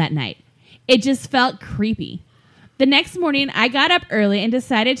slept well that night. It just felt creepy. The next morning, I got up early and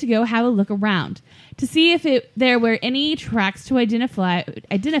decided to go have a look around to see if there were any tracks to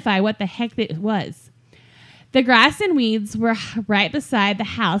identify what the heck it was. The grass and weeds were right beside the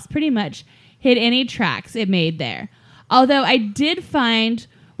house, pretty much hid any tracks it made there. Although I did find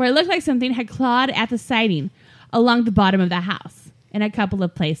where it looked like something had clawed at the siding along the bottom of the house in a couple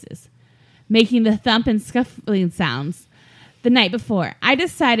of places, making the thump and scuffling sounds. The night before, I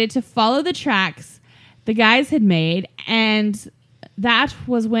decided to follow the tracks the guys had made, and that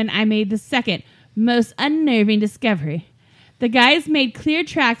was when I made the second most unnerving discovery. The guys made clear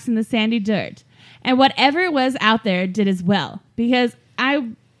tracks in the sandy dirt, and whatever it was out there did as well, because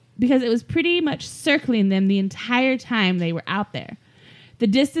it was pretty much circling them the entire time they were out there. The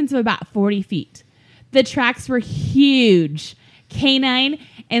distance of about 40 feet. The tracks were huge, canine,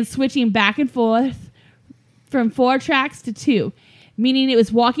 and switching back and forth from 4 tracks to 2, meaning it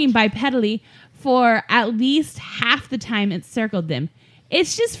was walking bipedally for at least half the time it circled them.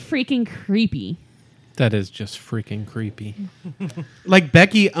 It's just freaking creepy. That is just freaking creepy. Like,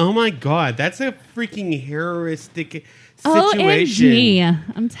 Becky, oh my God, that's a freaking heroistic situation. OMG,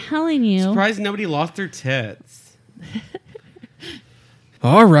 I'm telling you. Surprised nobody lost their tits.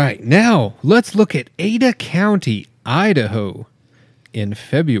 All right, now let's look at Ada County, Idaho, in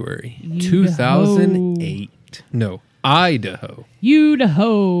February 2008. No, Idaho.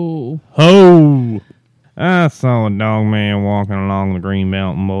 Idaho. Ho! I saw a dog man walking along the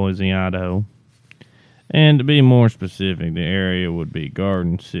Greenbelt in Boise, Idaho. And to be more specific, the area would be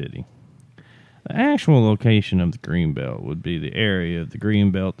Garden City. The actual location of the Greenbelt would be the area of the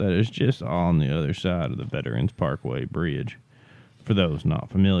Greenbelt that is just on the other side of the Veterans Parkway Bridge. For those not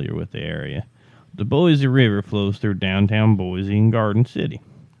familiar with the area, the Boise River flows through downtown Boise and Garden City.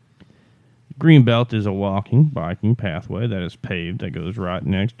 Greenbelt is a walking, biking pathway that is paved that goes right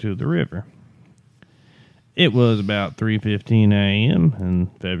next to the river. It was about 3:15 a.m. in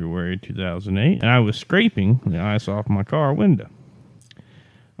February 2008, and I was scraping the ice off my car window.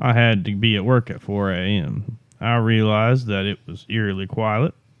 I had to be at work at 4 a.m. I realized that it was eerily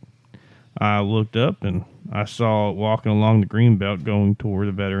quiet. I looked up and I saw it walking along the Greenbelt going toward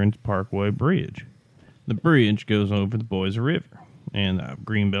the Veterans Parkway Bridge. The bridge goes over the Boise River, and the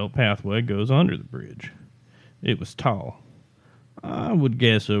Greenbelt pathway goes under the bridge. It was tall. I would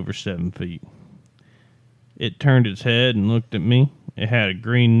guess over 7 feet. It turned its head and looked at me. It had a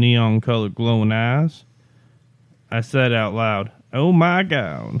green neon-colored glowing eyes. I said out loud, "Oh my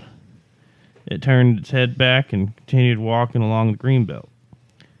God." It turned its head back and continued walking along the Greenbelt.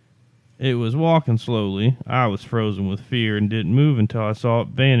 It was walking slowly. I was frozen with fear and didn't move until I saw it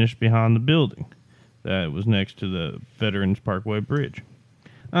vanish behind the building that was next to the Veterans Parkway Bridge.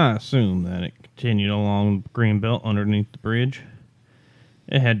 I assumed that it continued along the Greenbelt underneath the bridge.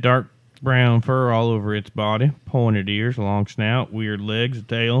 It had dark brown fur all over its body, pointed ears, long snout, weird legs, a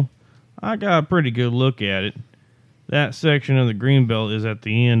tail. I got a pretty good look at it. That section of the Greenbelt is at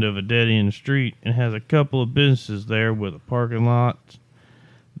the end of a dead-end street and has a couple of businesses there with a parking lot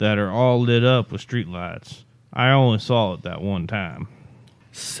that are all lit up with street lights. I only saw it that one time.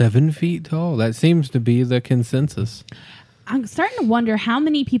 7 feet tall. That seems to be the consensus. I'm starting to wonder how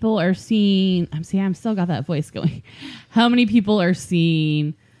many people are seeing... I'm still got that voice going. How many people are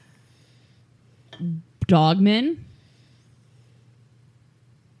seeing Dogmen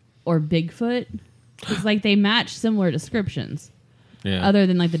or Bigfoot? It's like they match similar descriptions. Yeah. Other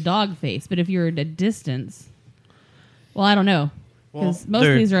than like the dog face. But if you're at a distance... Well, I don't know. Because most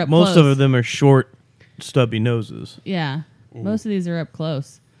of these are up close. Most of them are short, stubby noses. Yeah. Most of these are up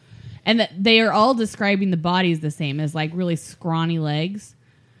close. And they are all describing the bodies the same as like really scrawny legs.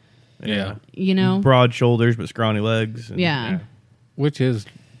 Yeah. You know? Broad shoulders but scrawny legs. Yeah. Which is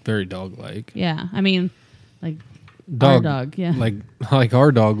very dog-like. Yeah. I mean, like our dog. Yeah. Like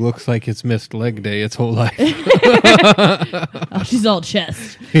our dog looks like it's missed leg day its whole life. Oh, she's all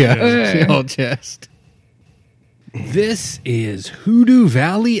chest. Yeah. She's all chest. This is Hoodoo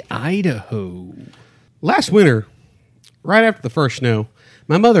Valley, Idaho. Last winter, right after the first snow,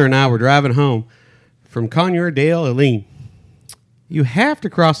 my mother and I were driving home from Conyerdale, Aleen. You have to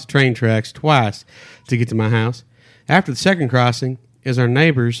cross the train tracks twice to get to my house. After the second crossing is our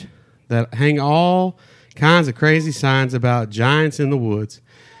neighbors that hang all kinds of crazy signs about giants in the woods,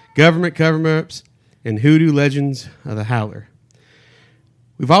 government cover-ups, and hoodoo legends of the howler.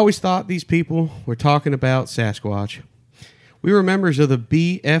 We've always thought these people were talking about Sasquatch. We were members of the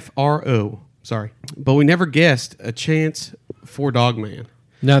BFRO, but we never guessed a chance for Dogman.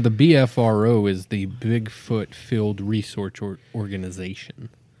 Now, the BFRO is the Bigfoot Field Research Organization.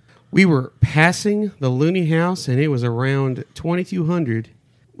 We were passing the Looney House, and it was around 2200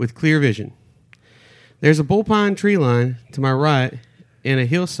 with clear vision. There's a bullpine tree line to my right and a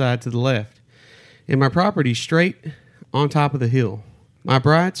hillside to the left, and my property straight on top of the hill. My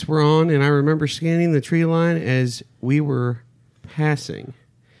brights were on, and I remember scanning the tree line as we were passing.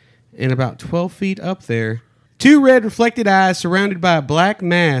 And about 12 feet up there, 2 red reflected eyes surrounded by a black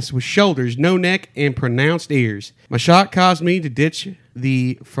mass with shoulders, no neck, and pronounced ears. My shock caused me to ditch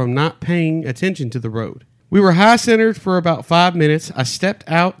from not paying attention to the road. We were high-centered for about 5 minutes. I stepped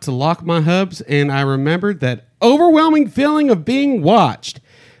out to lock my hubs, and I remembered that overwhelming feeling of being watched,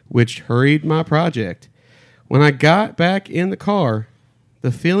 which hurried my project. When I got back in the car,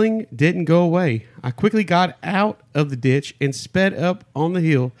 the feeling didn't go away. I quickly got out of the ditch and sped up on the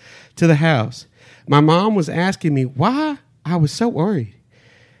hill to the house. My mom was asking me why I was so worried,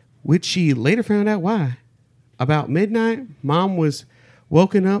 which she later found out why. About midnight, Mom was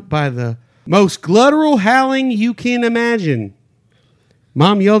woken up by the Most guttural howling you can imagine.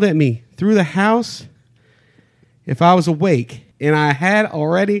 Mom yelled at me through the house if I was awake, and I had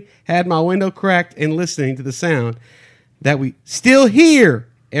already had my window cracked and listening to the sound that we still hear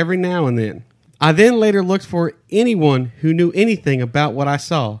every now and then. I then later looked for anyone who knew anything about what I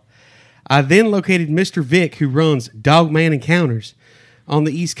saw. I then located Mr. Vic, who runs Dogman Encounters on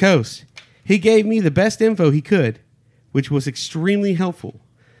the East Coast. He gave me the best info he could, which was extremely helpful.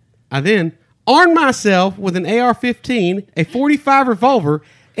 I then armed myself with an AR-15, a .45 revolver,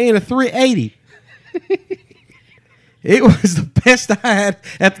 and a .380. It was the best I had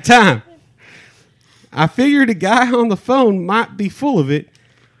at the time. I figured a guy on the phone might be full of it,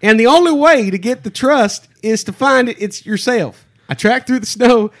 and the only way to get the trust is to find it yourself. I tracked through the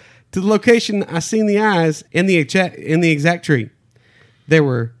snow to the location I seen the eyes in the exact tree. There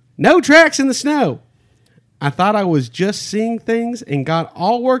were no tracks in the snow. I thought I was just seeing things and got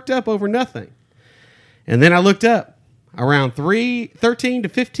all worked up over nothing. And then I looked up around 13 to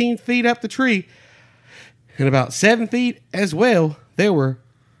 15 feet up the tree, and about 7 feet as well, there were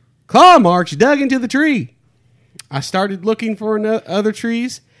claw marks dug into the tree. I started looking for other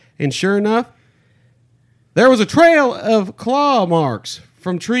trees, and sure enough, there was a trail of claw marks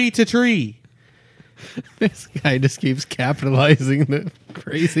from tree to tree. This guy just keeps capitalizing the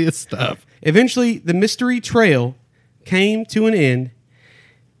craziest stuff. Eventually, the mystery trail came to an end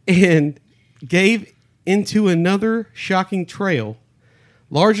and gave into another shocking trail,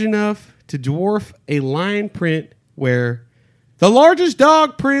 large enough to dwarf a lion print where the largest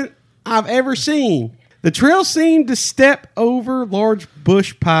dog print I've ever seen. The trail seemed to step over large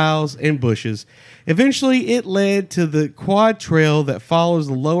bush piles and bushes. Eventually, it led to the quad trail that follows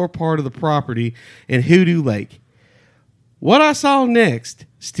the lower part of the property in Hoodoo Lake. What I saw next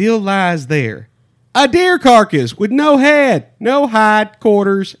still lies there. A deer carcass with no head, no hide,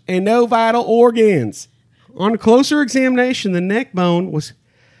 quarters, and no vital organs. On a closer examination, the neck bone was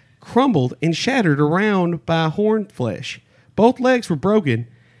crumbled and shattered around by horned flesh. Both legs were broken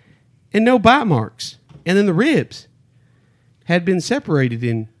and no bite marks. And then the ribs had been separated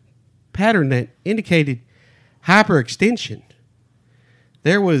in pattern that indicated hyperextension.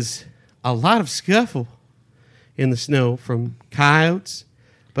 There was a lot of scuffle in the snow from coyotes,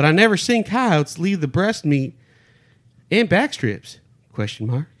 but I never seen coyotes leave the breast meat and back strips? ?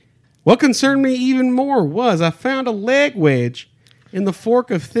 What concerned me even more was I found a leg wedge in the fork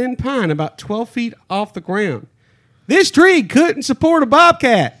of thin pine about 12 feet off the ground. This tree couldn't support a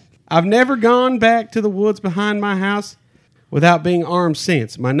bobcat. I've never gone back to the woods behind my house without being armed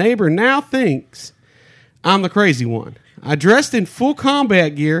since. My neighbor now thinks I'm the crazy one. I dressed in full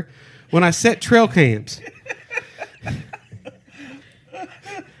combat gear when I set trail cams.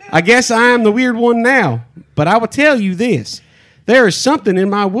 I guess I am the weird one now, but I will tell you this. There is something in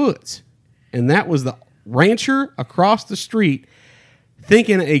my woods, and that was the rancher across the street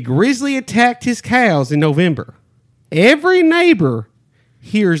thinking a grizzly attacked his cows in November. Every neighbor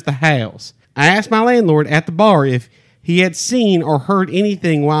hears the howls. I asked my landlord at the bar if he had seen or heard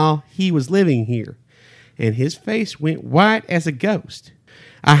anything while he was living here, and his face went white as a ghost.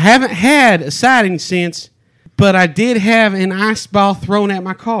 I haven't had a sighting since, but I did have an ice ball thrown at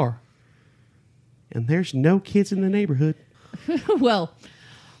my car. And there's no kids in the neighborhood. Well,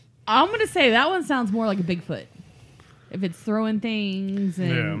 I'm going to say that one sounds more like a Bigfoot. If it's throwing things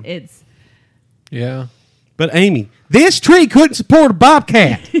and it's... Yeah. But Amy, this tree couldn't support a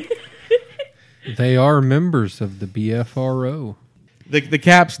bobcat. They are members of the BFRO. The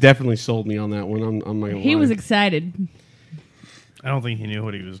caps definitely sold me on that one. I'm not gonna lie. He was excited. I don't think he knew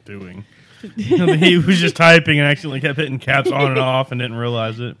what he was doing. He was just typing and accidentally kept hitting caps on and off and didn't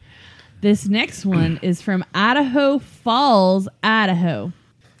realize it. This next one is from Idaho Falls, Idaho.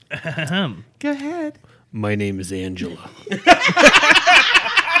 Go ahead. My name is Angela.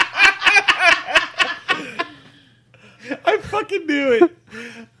 I fucking knew it.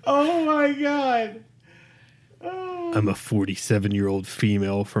 Oh my God. Oh. I'm a 47-year-old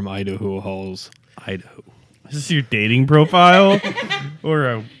female from Idaho Falls, Idaho. Is this your dating profile or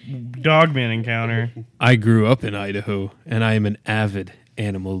a dogman encounter? I grew up in Idaho, and I am an avid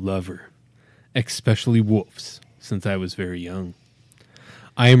animal lover, especially wolves, since I was very young.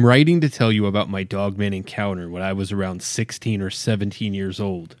 I am writing to tell you about my dogman encounter when I was around 16 or 17 years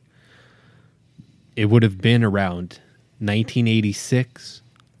old. It would have been around 1986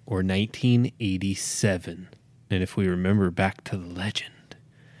 or 1987. And if we remember back to the legend,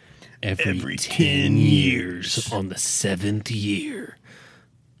 every 10 years on the 7th year.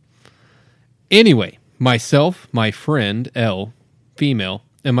 Anyway, myself, my friend L, female,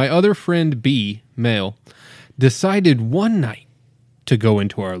 and my other friend B, male, decided one night to go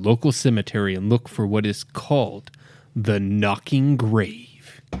into our local cemetery and look for what is called the Knocking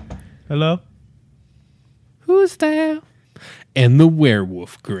Grave. Hello? Who's there? And the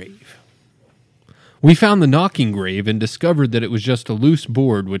Werewolf Grave. We found the Knocking Grave and discovered that it was just a loose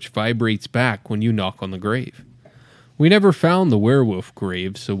board which vibrates back when you knock on the grave. We never found the Werewolf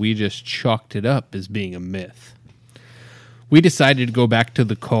Grave, so we just chalked it up as being a myth. We decided to go back to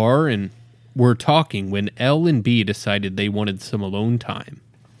the car and were talking when L and B decided they wanted some alone time.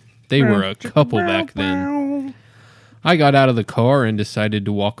 They were a couple back then. I got out of the car and decided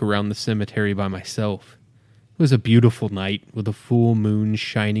to walk around the cemetery by myself. It was a beautiful night with a full moon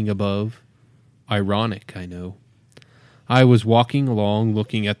shining above. Ironic, I know. I was walking along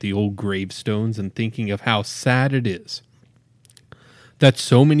looking at the old gravestones and thinking of how sad it is that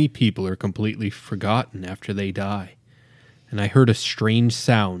so many people are completely forgotten after they die. And I heard a strange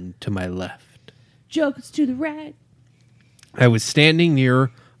sound to my left. Jokers to the right. I was standing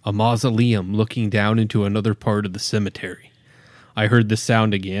near a mausoleum looking down into another part of the cemetery. I heard the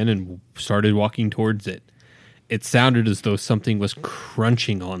sound again and started walking towards it. It sounded as though something was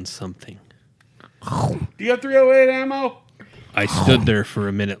crunching on something. Do you have 308 ammo? I stood there for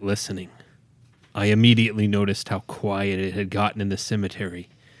a minute listening. I immediately noticed how quiet it had gotten in the cemetery,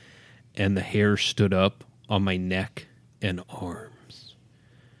 and the hair stood up on my neck and arms.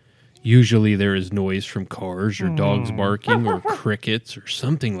 Usually there is noise from cars or dogs barking or crickets or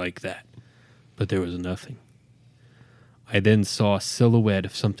something like that, but there was nothing. I then saw a silhouette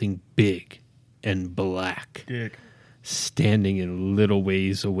of something big and black standing a little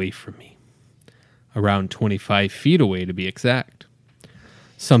ways away from me. Around 25 feet away to be exact.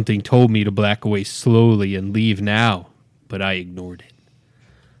 Something told me to back away slowly and leave now, but I ignored it.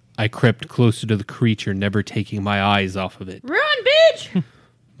 I crept closer to the creature, never taking my eyes off of it. Run, bitch!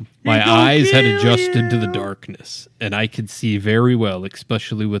 My eyes had adjusted to the darkness, and I could see very well,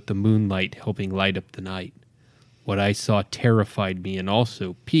 especially with the moonlight helping light up the night. What I saw terrified me and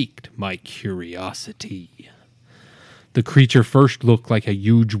also piqued my curiosity. The creature first looked like a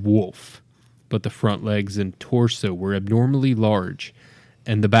huge wolf, but the front legs and torso were abnormally large,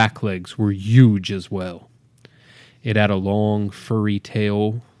 and the back legs were huge as well. It had a long, furry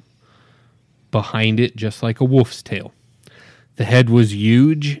tail behind it, just like a wolf's tail. The head was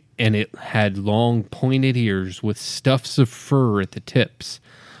huge, and it had long, pointed ears with stuffs of fur at the tips,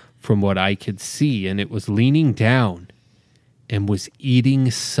 from what I could see, and it was leaning down and was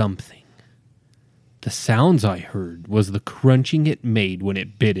eating something. The sounds I heard was the crunching it made when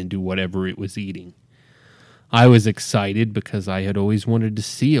it bit into whatever it was eating. I was excited because I had always wanted to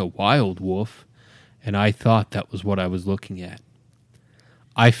see a wild wolf, and I thought that was what I was looking at.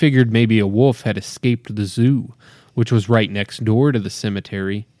 I figured maybe a wolf had escaped the zoo, which was right next door to the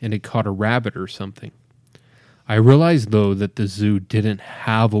cemetery, and had caught a rabbit or something. I realized, though, that the zoo didn't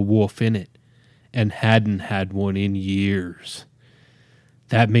have a wolf in it, and hadn't had one in years.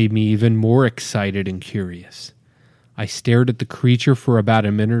 That made me even more excited and curious. I stared at the creature for about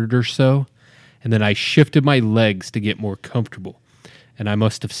a minute or so, and then I shifted my legs to get more comfortable, and I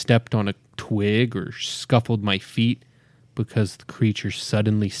must have stepped on a twig or scuffled my feet because the creature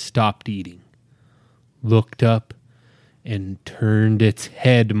suddenly stopped eating, looked up, and turned its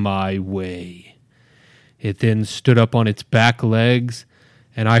head my way. It then stood up on its back legs,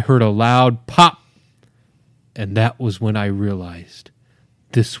 and I heard a loud pop, and that was when I realized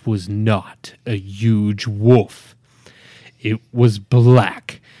this was not a huge wolf. It was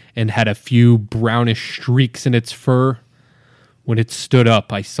black and had a few brownish streaks in its fur. When it stood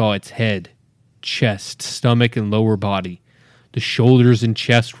up, I saw its head, chest, stomach, and lower body. The shoulders and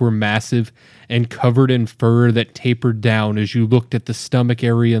chest were massive and covered in fur that tapered down as you looked at the stomach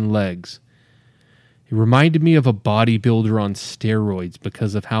area and legs. It reminded me of a bodybuilder on steroids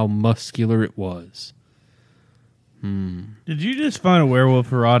because of how muscular it was. Did you just find a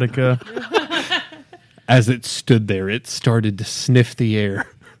werewolf erotica? As it stood there, it started to sniff the air.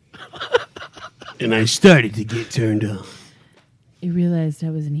 And I started to get turned on. I realized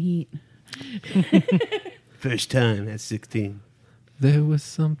I was in heat. First time at 16. There was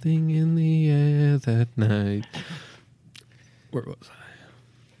something in the air that night. Where was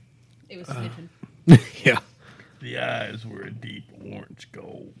I? It was sniffing. Yeah. The eyes were a deep orange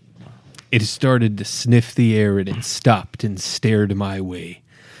gold. It started to sniff the air and it stopped and stared my way.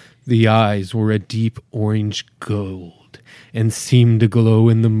 The eyes were a deep orange gold and seemed to glow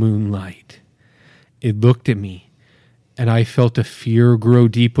in the moonlight. It looked at me, and I felt a fear grow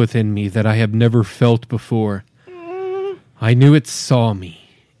deep within me that I have never felt before. I knew it saw me,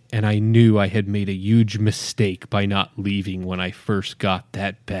 and I knew I had made a huge mistake by not leaving when I first got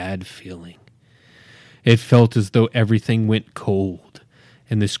that bad feeling. It felt as though everything went cold,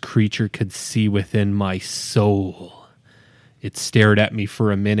 and this creature could see within my soul. It stared at me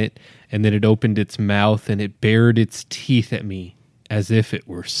for a minute, and then it opened its mouth, and it bared its teeth at me, as if it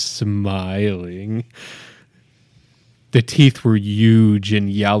were smiling. The teeth were huge and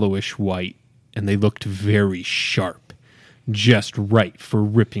yellowish white, and they looked very sharp, just right for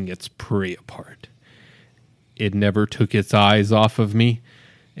ripping its prey apart. It never took its eyes off of me.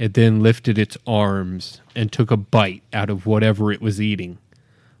 It then lifted its arms and took a bite out of whatever it was eating.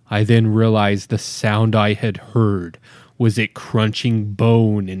 I then realized the sound I had heard was it crunching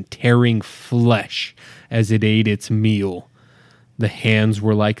bone and tearing flesh as it ate its meal. The hands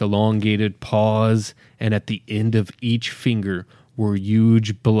were like elongated paws, and at the end of each finger were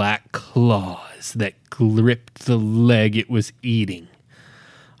huge black claws that gripped the leg it was eating.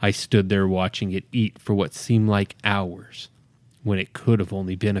 I stood there watching it eat for what seemed like hours, when it could have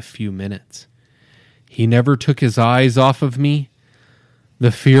only been a few minutes. He never took his eyes off of me.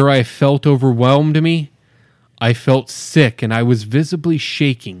 The fear I felt overwhelmed me. I felt sick, and I was visibly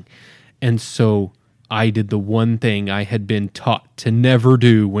shaking, and so I did the one thing I had been taught to never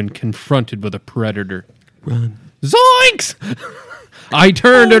do when confronted with a predator. Run. Zoinks! I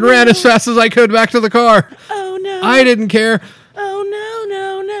turned and ran as fast as I could back to the car. Oh, no. I didn't care. Oh,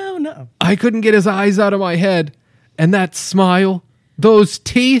 no. I couldn't get his eyes out of my head. And that smile, those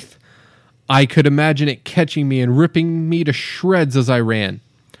teeth, I could imagine it catching me and ripping me to shreds as I ran.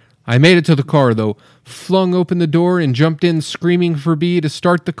 I made it to the car, though, flung open the door and jumped in screaming for B to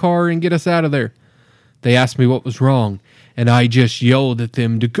start the car and get us out of there. They asked me what was wrong, and I just yelled at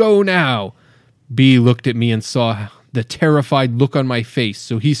them to go now. B looked at me and saw the terrified look on my face,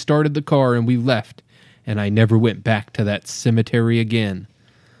 so he started the car and we left, and I never went back to that cemetery again.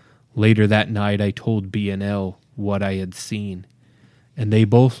 Later that night, I told B and L what I had seen, and they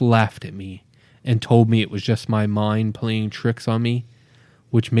both laughed at me and told me it was just my mind playing tricks on me,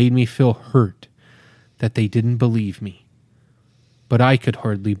 which made me feel hurt that they didn't believe me. But I could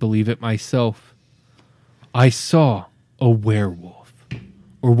hardly believe it myself. I saw a werewolf,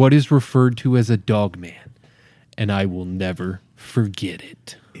 or what is referred to as a dogman, and I will never forget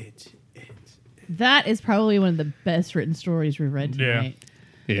it. That is probably one of the best written stories we've read tonight.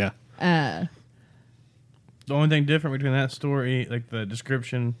 Yeah. The only thing different between that story, like the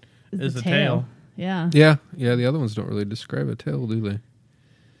description, is the tail. Yeah. Yeah, the other ones don't really describe a tail, do they?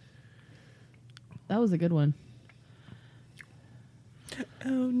 That was a good one. Oh,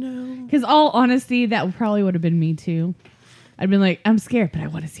 no. Because all honesty, that probably would have been me too. I'd been like, I'm scared, but I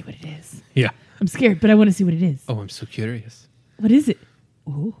want to see what it is. Yeah. I'm scared, but I want to see what it is. Oh, I'm so curious. What is it?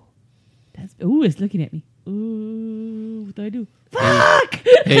 Oh, it's looking at me. Ooh, what do I do? Fuck!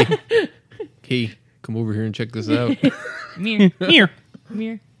 Hey, Key, come over here and check this out. Mirror.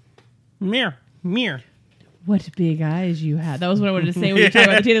 What big eyes you have. That was what I wanted to say when you talked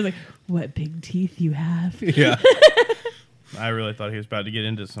about the teeth. I was like, what big teeth you have. Yeah. I really thought he was about to get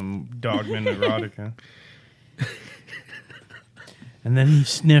into some Dogman erotica. And then he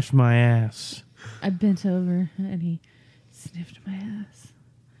sniffed my ass. I bent over and he sniffed my ass.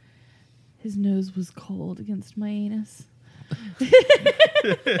 His nose was cold against my anus.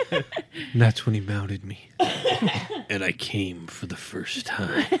 And that's when he mounted me. And I came for the first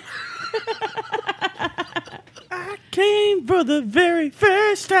time. I came for the very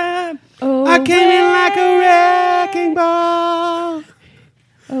first time. Oh, I came in like a wrecking ball.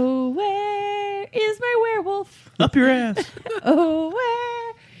 Oh, where is my werewolf? Up your ass. Oh,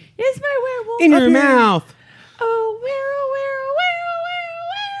 where is my werewolf? In Up your mouth. Oh, where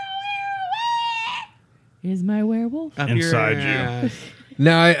is my werewolf? Up Inside your you. ass.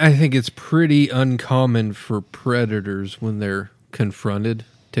 Now, I think it's pretty uncommon for predators when they're confronted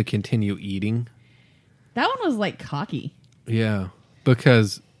to continue eating. That one was like cocky. Yeah,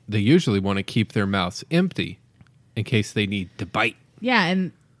 because they usually want to keep their mouths empty in case they need to bite. Yeah,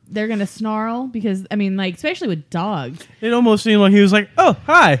 and they're going to snarl because, I mean, like, especially with dogs. It almost seemed like he was like, oh,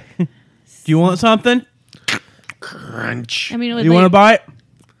 hi. Do you want something? Crunch. I mean, You want to bite?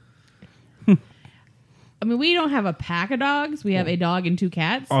 I mean, we don't have a pack of dogs. We have a dog and two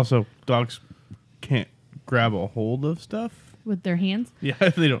cats Also, dogs can't grab a hold of stuff. with their hands. Yeah,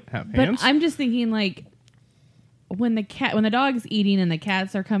 they don't have But hands. I'm just thinking, like, when the dog's eating and the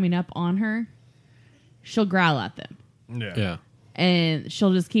cats are coming up on her, she'll growl at them. Yeah. And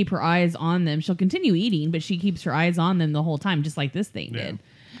she'll just keep her eyes on them. She'll continue eating, but she keeps her eyes on them the whole time, just like this thing did.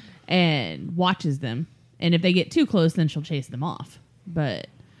 And watches them. And if they get too close, then she'll chase them off. But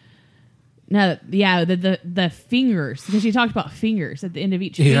no, yeah, the fingers, because she talked about fingers at the end of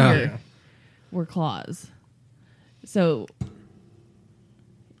each finger were claws. So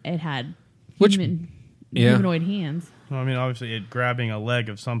it had Which, human. Yeah. humanoid hands. Well, I mean, obviously, it grabbing a leg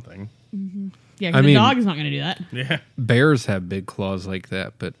of something. Yeah, I because the mean- dog is not going to do that. Yeah. Bears have big claws like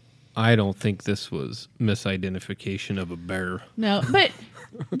that, but I don't think this was misidentification of a bear. No, but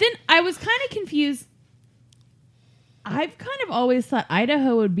then I was kind of confused. I've kind of always thought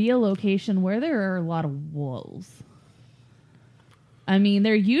Idaho would be a location where there are a lot of wolves. I mean,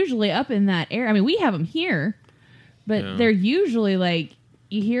 they're usually up in that area. I mean, we have them here, but Yeah. they're usually like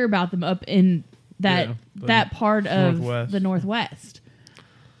you hear about them up in that part of Northwest. the Northwest.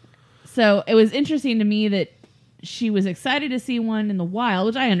 So it was interesting to me that she was excited to see one in the wild,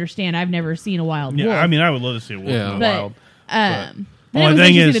 which I understand. I've never seen a wild wolf. Yeah, I mean, I would love to see a wolf Yeah. in the But, wild. then only it was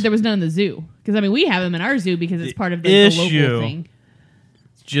thing interesting is- that there was none in the zoo. Because, I mean, we have them in our zoo because it's part of the issue. local thing.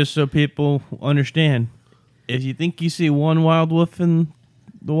 Just so people understand, if you think you see one wild wolf in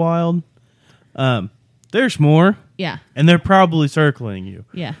the wild, there's more. Yeah. And they're probably circling you.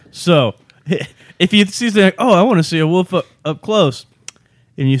 Yeah. So, if you see something like, oh, I want to see a wolf up close,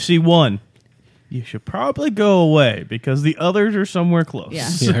 and you see one, you should probably go away because the others are somewhere close.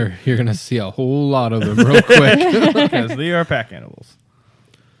 Yeah. You're going to see a whole lot of them real quick. Because they are pack animals.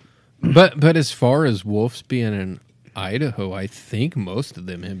 But as far as wolves being in Idaho, I think most of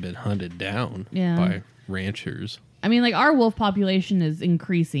them have been hunted down Yeah. by ranchers. I mean, like, our wolf population is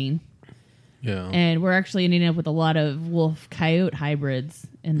increasing. Yeah. And we're actually ending up with a lot of wolf-coyote hybrids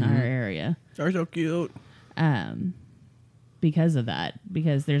in our area. They're so cute. Because of that.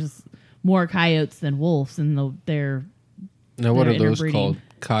 Because there's more coyotes than wolves, and they're Now, what they're are those interbreeding. called?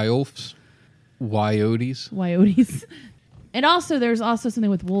 Coyotes? Coyotes? Coyotes. And also, there's also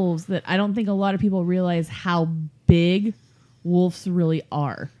something with wolves that I don't think a lot of people realize how big wolves really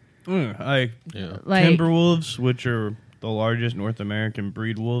are. Like Like- timber wolves, which are the largest North American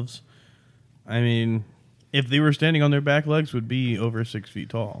breed wolves. I mean, if they were standing on their back legs, would be over 6 feet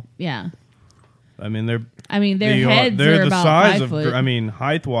tall. Yeah. I mean, their heads they're are the about size 5 of. foot. I mean,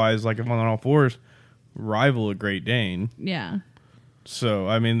 height wise, like if on all fours, rival a Great Dane. Yeah. So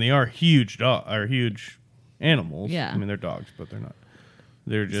I mean, they are huge huge animals. Yeah. I mean, they're dogs, but they're not.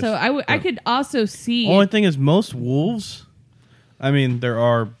 They're just. So I could also see. Only thing is, most wolves. I mean, there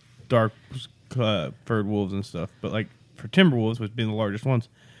are dark furred wolves and stuff, but like for timber wolves, which being the largest ones,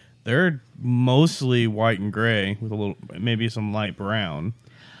 they're mostly white and gray with a little, maybe some light brown.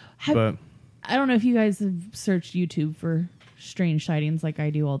 But I don't know if you guys have searched YouTube for strange sightings like I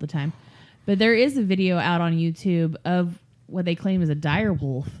do all the time, but there is a video out on YouTube of what they claim is a dire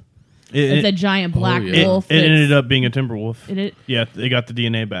wolf. It's a giant black wolf. It ended up being a timber wolf. Yeah, they got the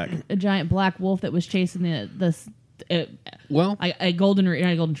DNA back. A giant black wolf that was chasing a golden not a golden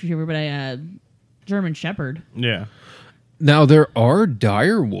retriever, but a German Shepherd. Yeah. Now, there are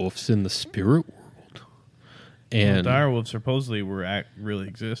dire wolves in the spirit world. And dire wolves supposedly really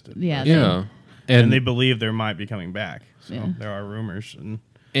existed. Yeah. Yeah. And they believe there might be coming back. So Yeah. there are rumors.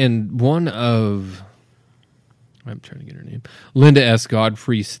 And one of, I'm trying to get her name, Linda S.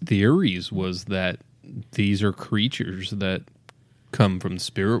 Godfrey's theories was that these are creatures that come from the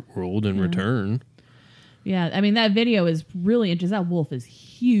spirit world and return. Yeah, I mean, that video is really interesting. That wolf is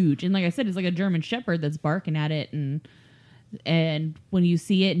huge. And like I said, it's like a German Shepherd that's barking at it. And when you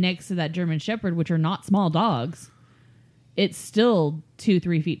see it next to that German Shepherd, which are not small dogs, it's still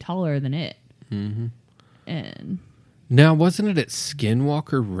 2-3 feet taller than it. Mm-hmm. And now, wasn't it at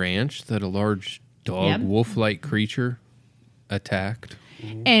Skinwalker Ranch that a large dog wolf-like creature attacked?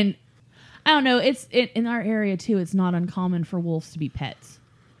 And I don't know, it's in our area too. It's not uncommon for wolves to be pets.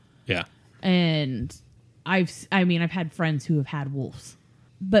 Yeah. And I've had friends who have had wolves,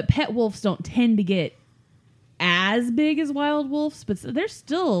 but pet wolves don't tend to get as big as wild wolves, but they're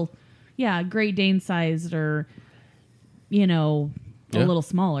still, Great Dane sized or, a little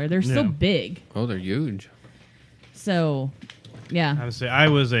smaller. They're still big. Oh, they're huge. So, yeah. I would say I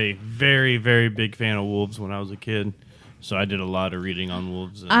was a very, very big fan of wolves when I was a kid, so I did a lot of reading on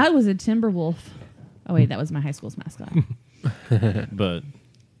wolves. I was a timber wolf. Oh wait, that was my high school's mascot.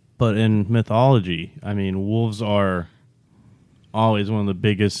 But in mythology, I mean, wolves are always one of the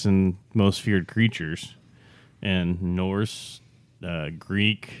biggest and most feared creatures. And Norse,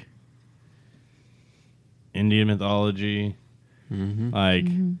 Greek, Indian mythology,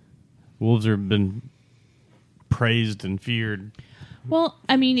 wolves have been praised and feared. Well,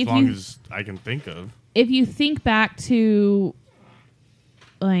 I mean, as long as I can think of. If you think back to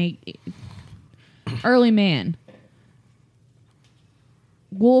like early man,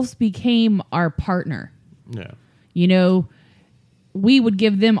 wolves became our partner. Yeah. We would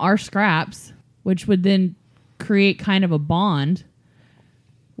give them our scraps, which would then create kind of a bond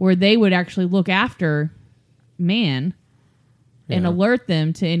where they would actually look after man and alert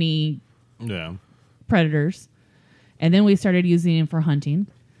them to any predators, and then we started using them for hunting.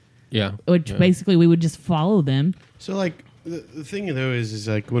 Yeah. Which basically we would just follow them. So, like, the thing, though, is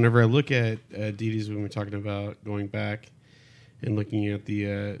like, whenever I look at deities, when we're talking about going back and looking at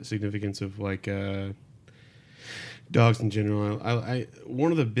the significance of, like, dogs in general, I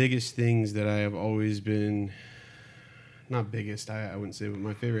one of the biggest things that I have always been, not biggest, I wouldn't say, but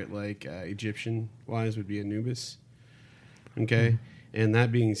my favorite, like, Egyptian-wise would be Anubis. Okay? And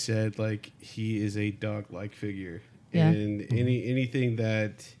that being said, like, he is a dog-like figure. Yeah. And anything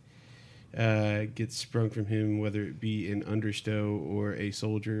that gets sprung from him, whether it be an understow or a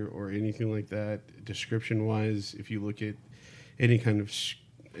soldier or anything like that, description-wise, if you look at any kind of,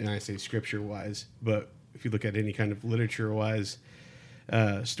 and I say scripture-wise, but if you look at any kind of literature-wise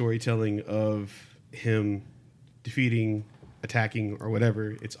storytelling of him defeating, attacking, or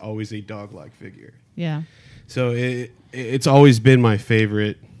whatever, it's always a dog-like figure. Yeah. So it's always been my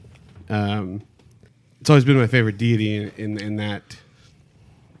favorite. It's always been my favorite deity in that.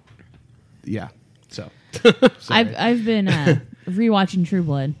 Yeah. So I've been rewatching True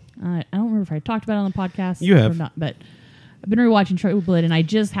Blood. I don't remember if I talked about it on the podcast. You have. or not, but I've been rewatching True Blood, and I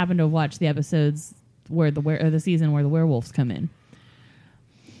just happened to watch the episodes where the season where the werewolves come in.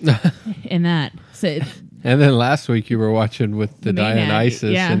 In that, and then last week you were watching with the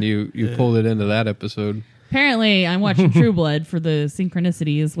Dionysus, yeah. and you pulled it into that episode. Apparently, I'm watching True Blood for the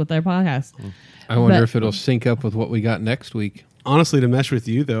synchronicities with our podcast. I wonder if it'll sync up with what we got next week. Honestly, to mesh with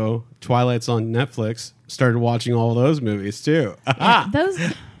you though, Twilight's on Netflix. Started watching all those movies too. Yeah, those.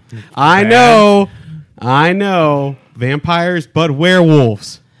 I know, vampires, but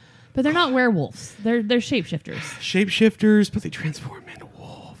werewolves. But they're not werewolves. They're shapeshifters. Shapeshifters, but they transform into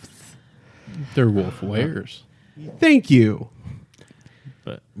wolves. They're wolf wares. Thank you.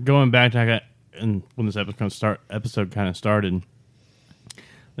 But going back to and when this episode kind of started,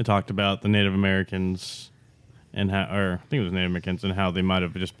 they talked about the Native Americans and how, or I think it was Native Americans, and how they might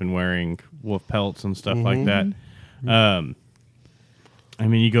have just been wearing wolf pelts and stuff like that. I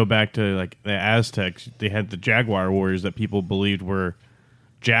mean, you go back to like the Aztecs; they had the jaguar warriors that people believed were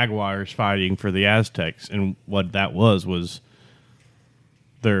jaguars fighting for the Aztecs, and what that was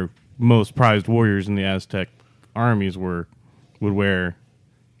their most prized warriors in the Aztec armies would wear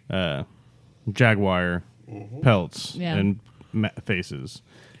jaguar pelts and faces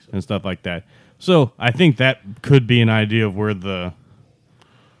and stuff like that. So I think that could be an idea of where the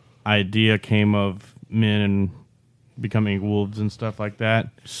idea came of men and becoming wolves and stuff like that.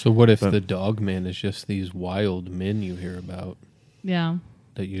 So what if the Dogman is just these wild men you hear about? Yeah.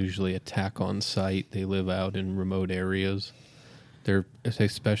 That usually attack on sight. They live out in remote areas. They're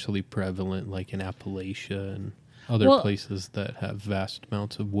especially prevalent like in Appalachia and other places that have vast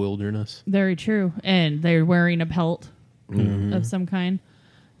amounts of wilderness. Very true. And they're wearing a pelt of some kind.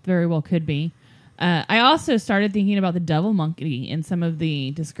 Very well could be. I also started thinking about the devil monkey in some of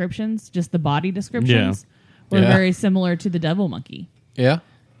the descriptions. Just the body descriptions were very similar to the devil monkey. Yeah.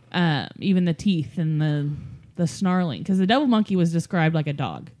 Even the teeth and the snarling. Because the devil monkey was described like a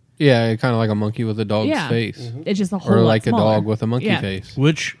dog. Yeah, kind of like a monkey with a dog's face. Mm-hmm. It's just a whole lot lot like smaller. a dog with a monkey face.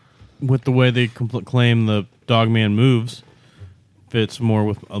 Which, with the way they claim the Dogman moves, fits more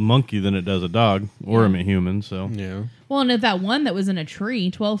with a monkey than it does a dog or a human. So yeah. Well, and if that one that was in a tree,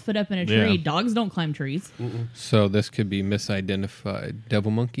 12 foot up in a tree, dogs don't climb trees. So this could be misidentified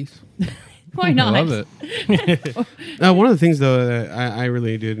devil monkeys. Why not? I love it. One of the things, though, that I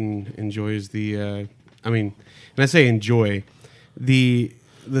really did enjoy is the, when I say enjoy, the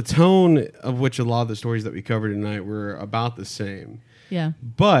tone of which a lot of the stories that we covered tonight were about the same. Yeah.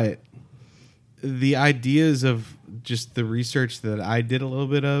 But the ideas of just the research that I did a little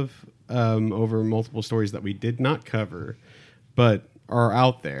bit of over multiple stories that we did not cover, but are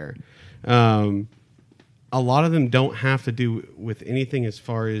out there, a lot of them don't have to do with anything as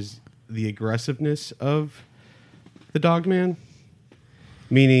far as the aggressiveness of the Dogman.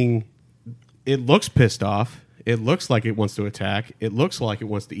 Meaning, it looks pissed off. It looks like it wants to attack. It looks like it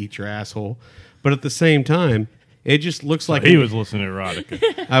wants to eat your asshole. But at the same time, it just looks like... he was listening to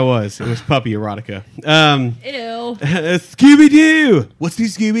erotica. I was. It was puppy erotica. Ew. Scooby-Doo! What's the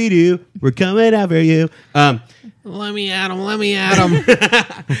Scooby-Doo? We're coming after you. Let me at him.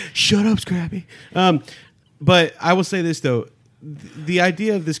 Shut up, Scrappy. But I will say this, though. The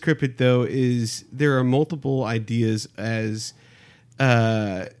idea of this cryptid, though, is there are multiple ideas as...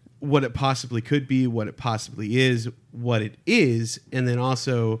 what it possibly could be, what it possibly is, what it is, and then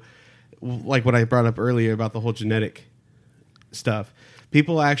also, like what I brought up earlier about the whole genetic stuff.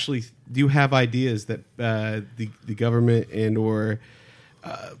 People actually do have ideas that the government and or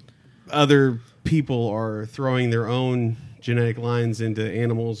other people are throwing their own genetic lines into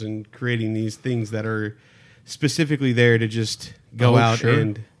animals and creating these things that are specifically there to just go out sure.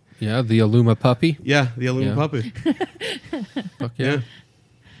 and... Yeah, the Aluma puppy. Yeah, the Aluma puppy. Fuck yeah.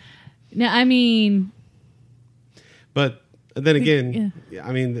 Now, I mean... But then again,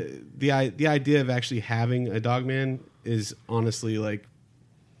 I mean, the idea of actually having a Dogman is honestly like,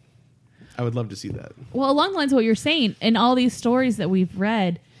 I would love to see that. Well, along the lines of what you're saying, in all these stories that we've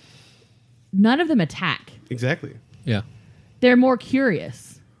read, none of them attack. Exactly. Yeah. They're more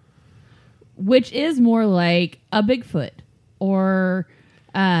curious, which is more like a Bigfoot or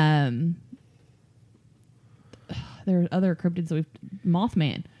there are other cryptids that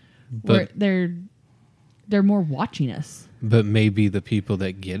Mothman, where they're more watching us. But maybe the people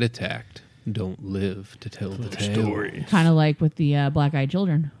that get attacked don't live to tell the tale. Kind of like with the black-eyed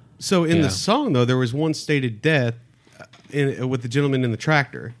children. So in the song, though, there was one stated death with the gentleman in the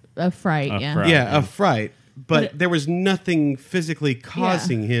tractor. A fright, yeah. Yeah, a fright. But there was nothing physically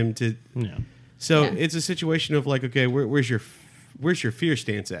causing him to... Yeah. So it's a situation of like, okay, where's your fear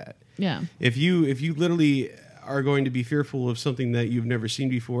stance at? Yeah. If you literally are going to be fearful of something that you've never seen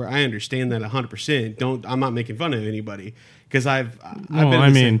before, I understand that 100%. I'm not making fun of anybody because I've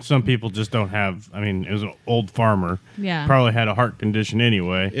been some people just don't have. I mean, it was an old farmer. Yeah. Probably had a heart condition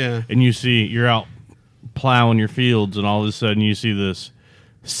anyway. Yeah. And you're out plowing your fields, and all of a sudden you see this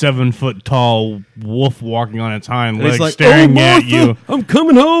 7-foot tall wolf walking on its hind legs, like, staring "Oh, at you. I'm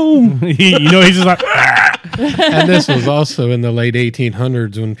coming home." He's just like. And this was also in the late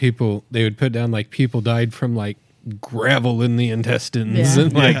 1800s when they would put down like people died from like gravel in the intestines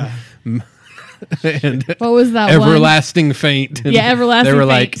and like and what was that everlasting faint. And everlasting they were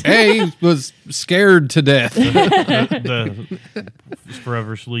faint. like, hey, was scared to death. the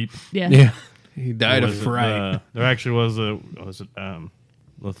forever sleep. Yeah. He died of fright. There actually was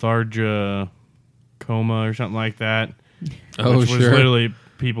lethargia coma or something like that. Oh, which was sure. literally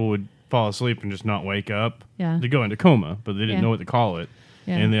people would fall asleep and just not wake up. Yeah. They go into coma, but they didn't know what to call it.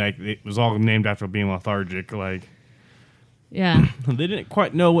 Yeah. And it was all named after being lethargic. Like, yeah, they didn't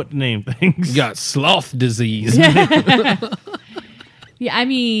quite know what to name things. You got sloth disease. Yeah, I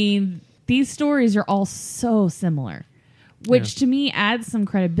mean, these stories are all so similar, which to me adds some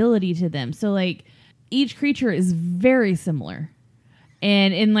credibility to them. So, like, each creature is very similar.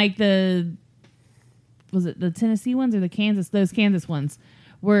 And in, like, was it the Tennessee ones or those Kansas ones,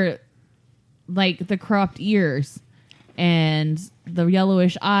 where, like, the cropped ears and the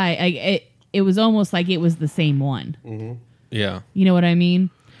yellowish eye, it was almost like it was the same one. Mm-hmm. Yeah. You know what I mean?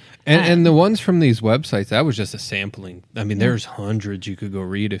 And the ones from these websites, that was just a sampling. I mean, there's hundreds you could go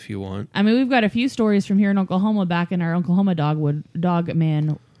read if you want. I mean, we've got a few stories from here in Oklahoma back in our Oklahoma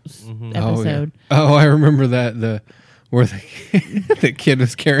Dogman episode. Oh, I remember that. Where the kid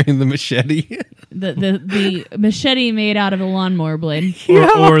was carrying the machete. the machete made out of a lawnmower blade.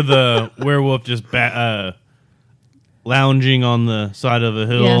 Or the werewolf just lounging on the side of a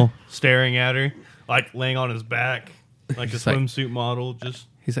hill, staring at her, like laying on his back, like a swimsuit model.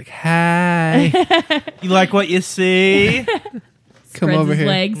 He's like, "Hi, you like what you see? Come over here,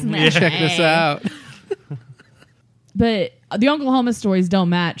 legs. check this out." But the Oklahoma stories don't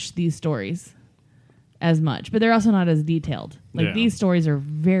match these stories as much, but they're also not as detailed. Like these stories are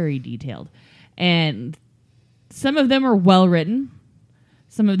very detailed, and some of them are well written,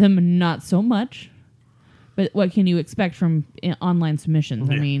 some of them not so much. But what can you expect from online submissions?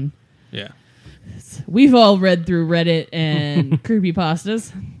 I mean, we've all read through Reddit and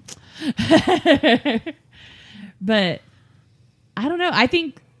creepypastas. But I don't know. I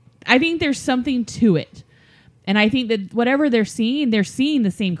think there's something to it. And I think that whatever they're seeing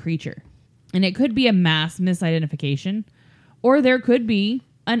the same creature. And it could be a mass misidentification, or there could be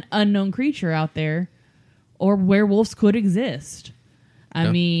an unknown creature out there, or werewolves could exist. I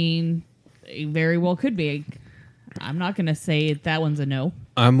mean, it very well could be. I'm not going to say that one's a no.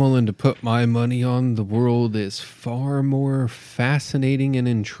 I'm willing to put my money on the world is far more fascinating and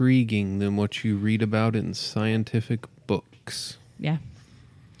intriguing than what you read about in scientific books. Yeah.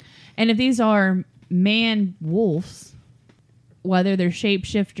 And if these are man wolves, whether they're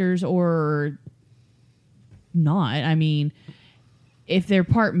shapeshifters or not, I mean, if they're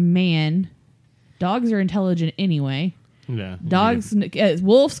part man, dogs are intelligent anyway. Yeah.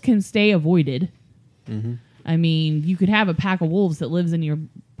 Wolves can stay avoided. Mm-hmm. I mean, you could have a pack of wolves that lives in your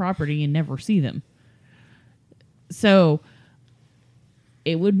property and never see them. So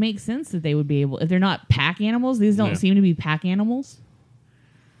it would make sense that they would be able, if they're not pack animals, these don't seem to be pack animals.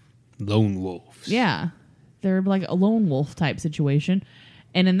 Lone wolves. Yeah. They're like a lone wolf type situation.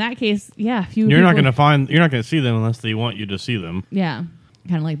 And in that case, you're not going to see them unless they want you to see them. Yeah.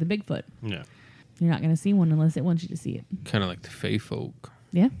 Kind of like the Bigfoot. Yeah. You're not going to see one unless it wants you to see it. Kind of like the Fey folk.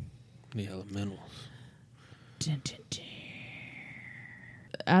 Yeah. The elementals. Dun, dun, dun.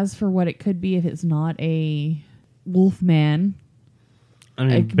 As for what it could be if it's not a wolf man. I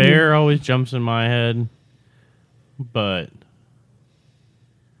mean, bear always jumps in my head, but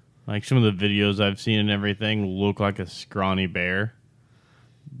like some of the videos I've seen and everything look like a scrawny bear,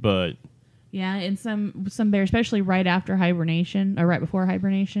 but yeah, and some bears, especially right after hibernation or right before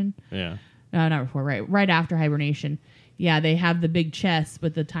hibernation. Yeah, no, not before, right after hibernation. Yeah, they have the big chest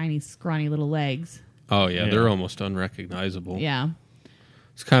with the tiny, scrawny little legs. Oh yeah, they're almost unrecognizable. Yeah,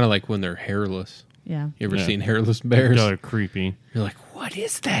 it's kind of like when they're hairless. Yeah, you ever seen hairless bears? They're creepy. You're like, what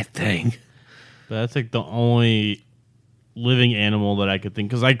is that thing? But that's like the only living animal that I could think,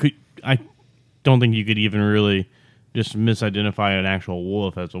 because I don't think you could even really just misidentify an actual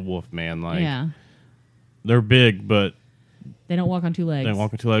wolf as a wolf man. Like, yeah, they're big, but they don't walk on two legs. They don't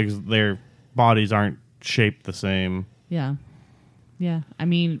walk on two legs. Their bodies aren't shaped the same. Yeah, yeah. I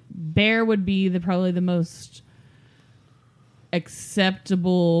mean, bear would be probably the most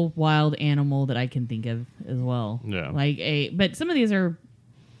acceptable wild animal that I can think of as well. Yeah, but some of these are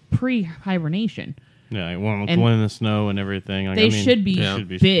pre-hibernation. Yeah, one in the snow and everything. Like, they should be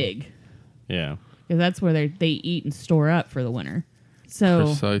big. Yeah, because that's where they eat and store up for the winter. So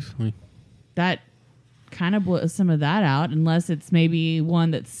precisely, that kind of blows some of that out, unless it's maybe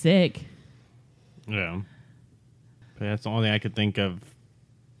one that's sick. Yeah, but that's the only thing I could think of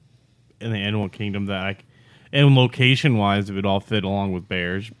in the animal kingdom and location wise, it would all fit along with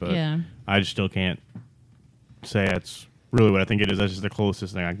bears. But I just still can't say that's really what I think it is. That's just the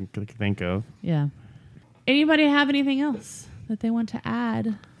closest thing I can think of. Yeah. Anybody have anything else that they want to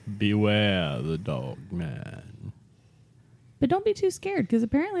add? Beware the dog man. But don't be too scared, because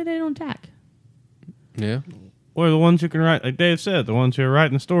apparently they don't attack. Yeah. Or the ones who can write, like Dave said, the ones who are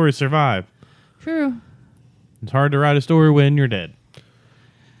writing the stories survive. True. It's hard to write a story when you're dead.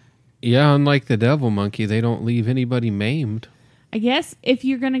 Yeah, unlike the devil monkey, they don't leave anybody maimed. I guess if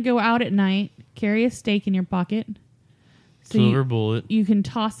you're going to go out at night, carry a stake in your pocket. So Silver bullet. You can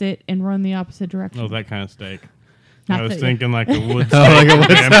toss it and run the opposite direction. Oh, that kind of steak. Not I was thinking like a wood steak like a wood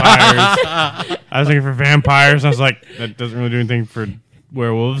vampires. I was thinking for vampires. I was like, that doesn't really do anything for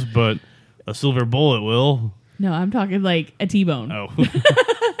werewolves, but a silver bullet will. No, I'm talking like a T-bone. Oh.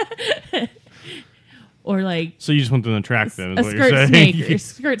 Or like... So you just want them to attract them, is a what you're saying?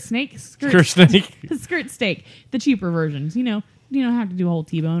 Skirt snake. Skirt snake. Skirt steak. The cheaper versions. You don't have to do a whole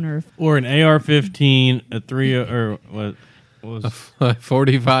T-bone or an AR-15, a 3 or what was a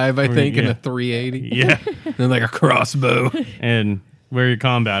 45, I think, and a 380. Yeah. And like a crossbow. And wear your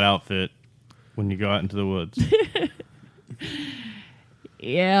combat outfit when you go out into the woods.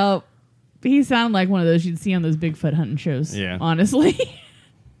 Yeah. He sounded like one of those you'd see on those Bigfoot hunting shows. Yeah. Honestly.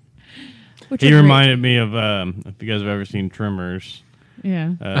 He reminded me of, if you guys have ever seen Tremors.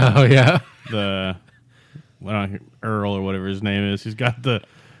 Yeah. Oh, yeah. Earl or whatever his name is. He's got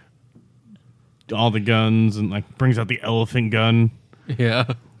all the guns and like brings out the elephant gun. Yeah.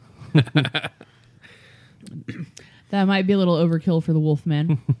 That might be a little overkill for the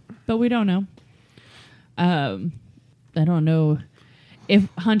Wolfman, but we don't know. I don't know if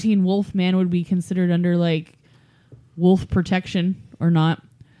hunting Wolfman would be considered under like wolf protection or not.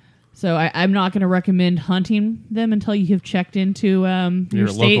 So I'm not going to recommend hunting them until you have checked into your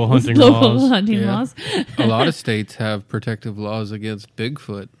state local hunting laws. A lot of states have protective laws against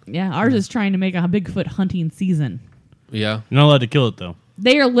Bigfoot. Yeah, ours is trying to make a Bigfoot hunting season. Yeah. You're not allowed to kill it, though.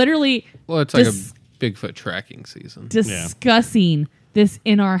 They are literally... Well, it's like a Bigfoot tracking season. Discussing this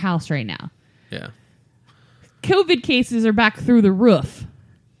in our house right now. Yeah. COVID cases are back through the roof.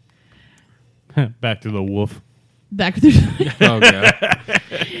 Back to the wolf. Back through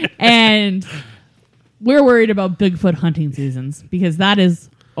And we're worried about Bigfoot hunting seasons because that is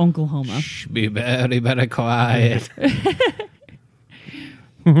Uncle Homo. Shh, be very, very quiet.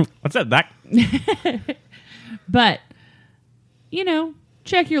 What's that? But,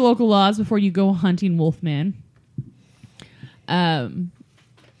 check your local laws before you go hunting Wolfman. Dogman,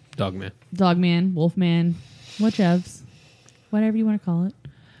 Wolfman, whatevs. Whatever you want to call it.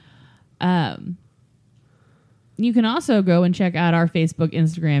 You can also go and check out our Facebook,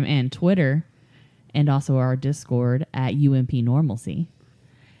 Instagram, and Twitter, and also our Discord at UMP Normalcy,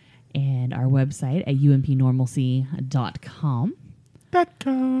 and our website at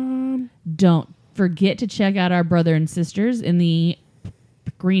umpnormalcy.com. Don't forget to check out our brother and sisters in the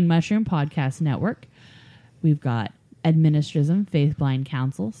Green Mushroom Podcast Network. We've got Administrism, Faith Blind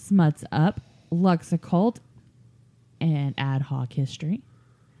Council, Smuts Up, Lux Occult, and Ad Hoc History.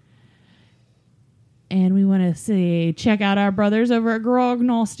 And we want to say check out our brothers over at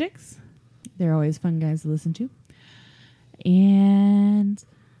Grognostics. They're always fun guys to listen to. And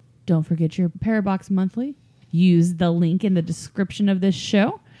don't forget your Parabox Monthly. Use the link in the description of this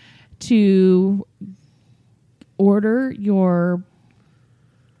show to order your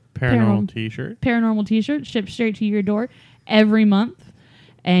Paranormal t-shirt. Paranormal t-shirt shipped straight to your door every month.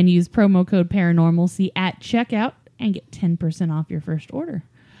 And use promo code ParanormalC at checkout and get 10% off your first order.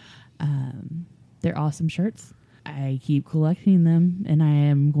 They're awesome shirts. I keep collecting them, and I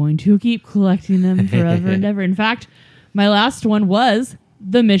am going to keep collecting them forever and ever. In fact, my last one was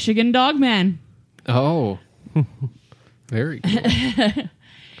the Michigan Dogman. Oh, very cool.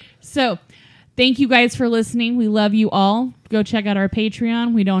 So, thank you guys for listening. We love you all. Go check out our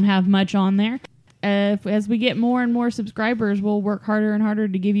Patreon. We don't have much on there. As we get more and more subscribers, we'll work harder and harder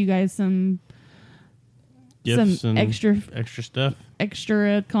to give you guys some Gifts and extra stuff,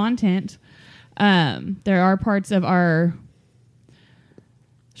 extra content. There are parts of our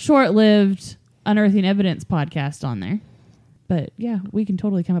short-lived Unearthing Evidence podcast on there. But yeah, we can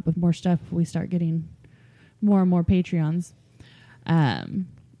totally come up with more stuff if we start getting more and more Patreons.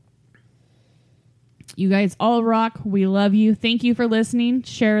 You guys all rock. We love you. Thank you for listening.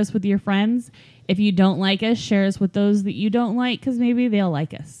 Share us with your friends. If you don't like us, share us with those that you don't like, because maybe they'll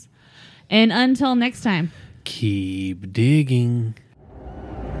like us. And until next time, keep digging.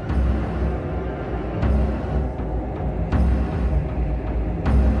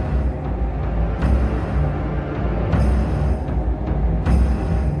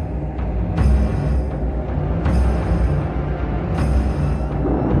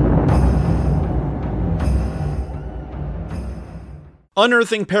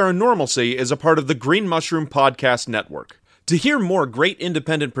 Unearthing Paranormalcy is a part of the Green Mushroom Podcast Network. To hear more great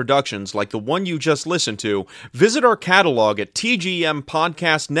independent productions like the one you just listened to, visit our catalog at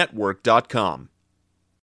tgmpodcastnetwork.com.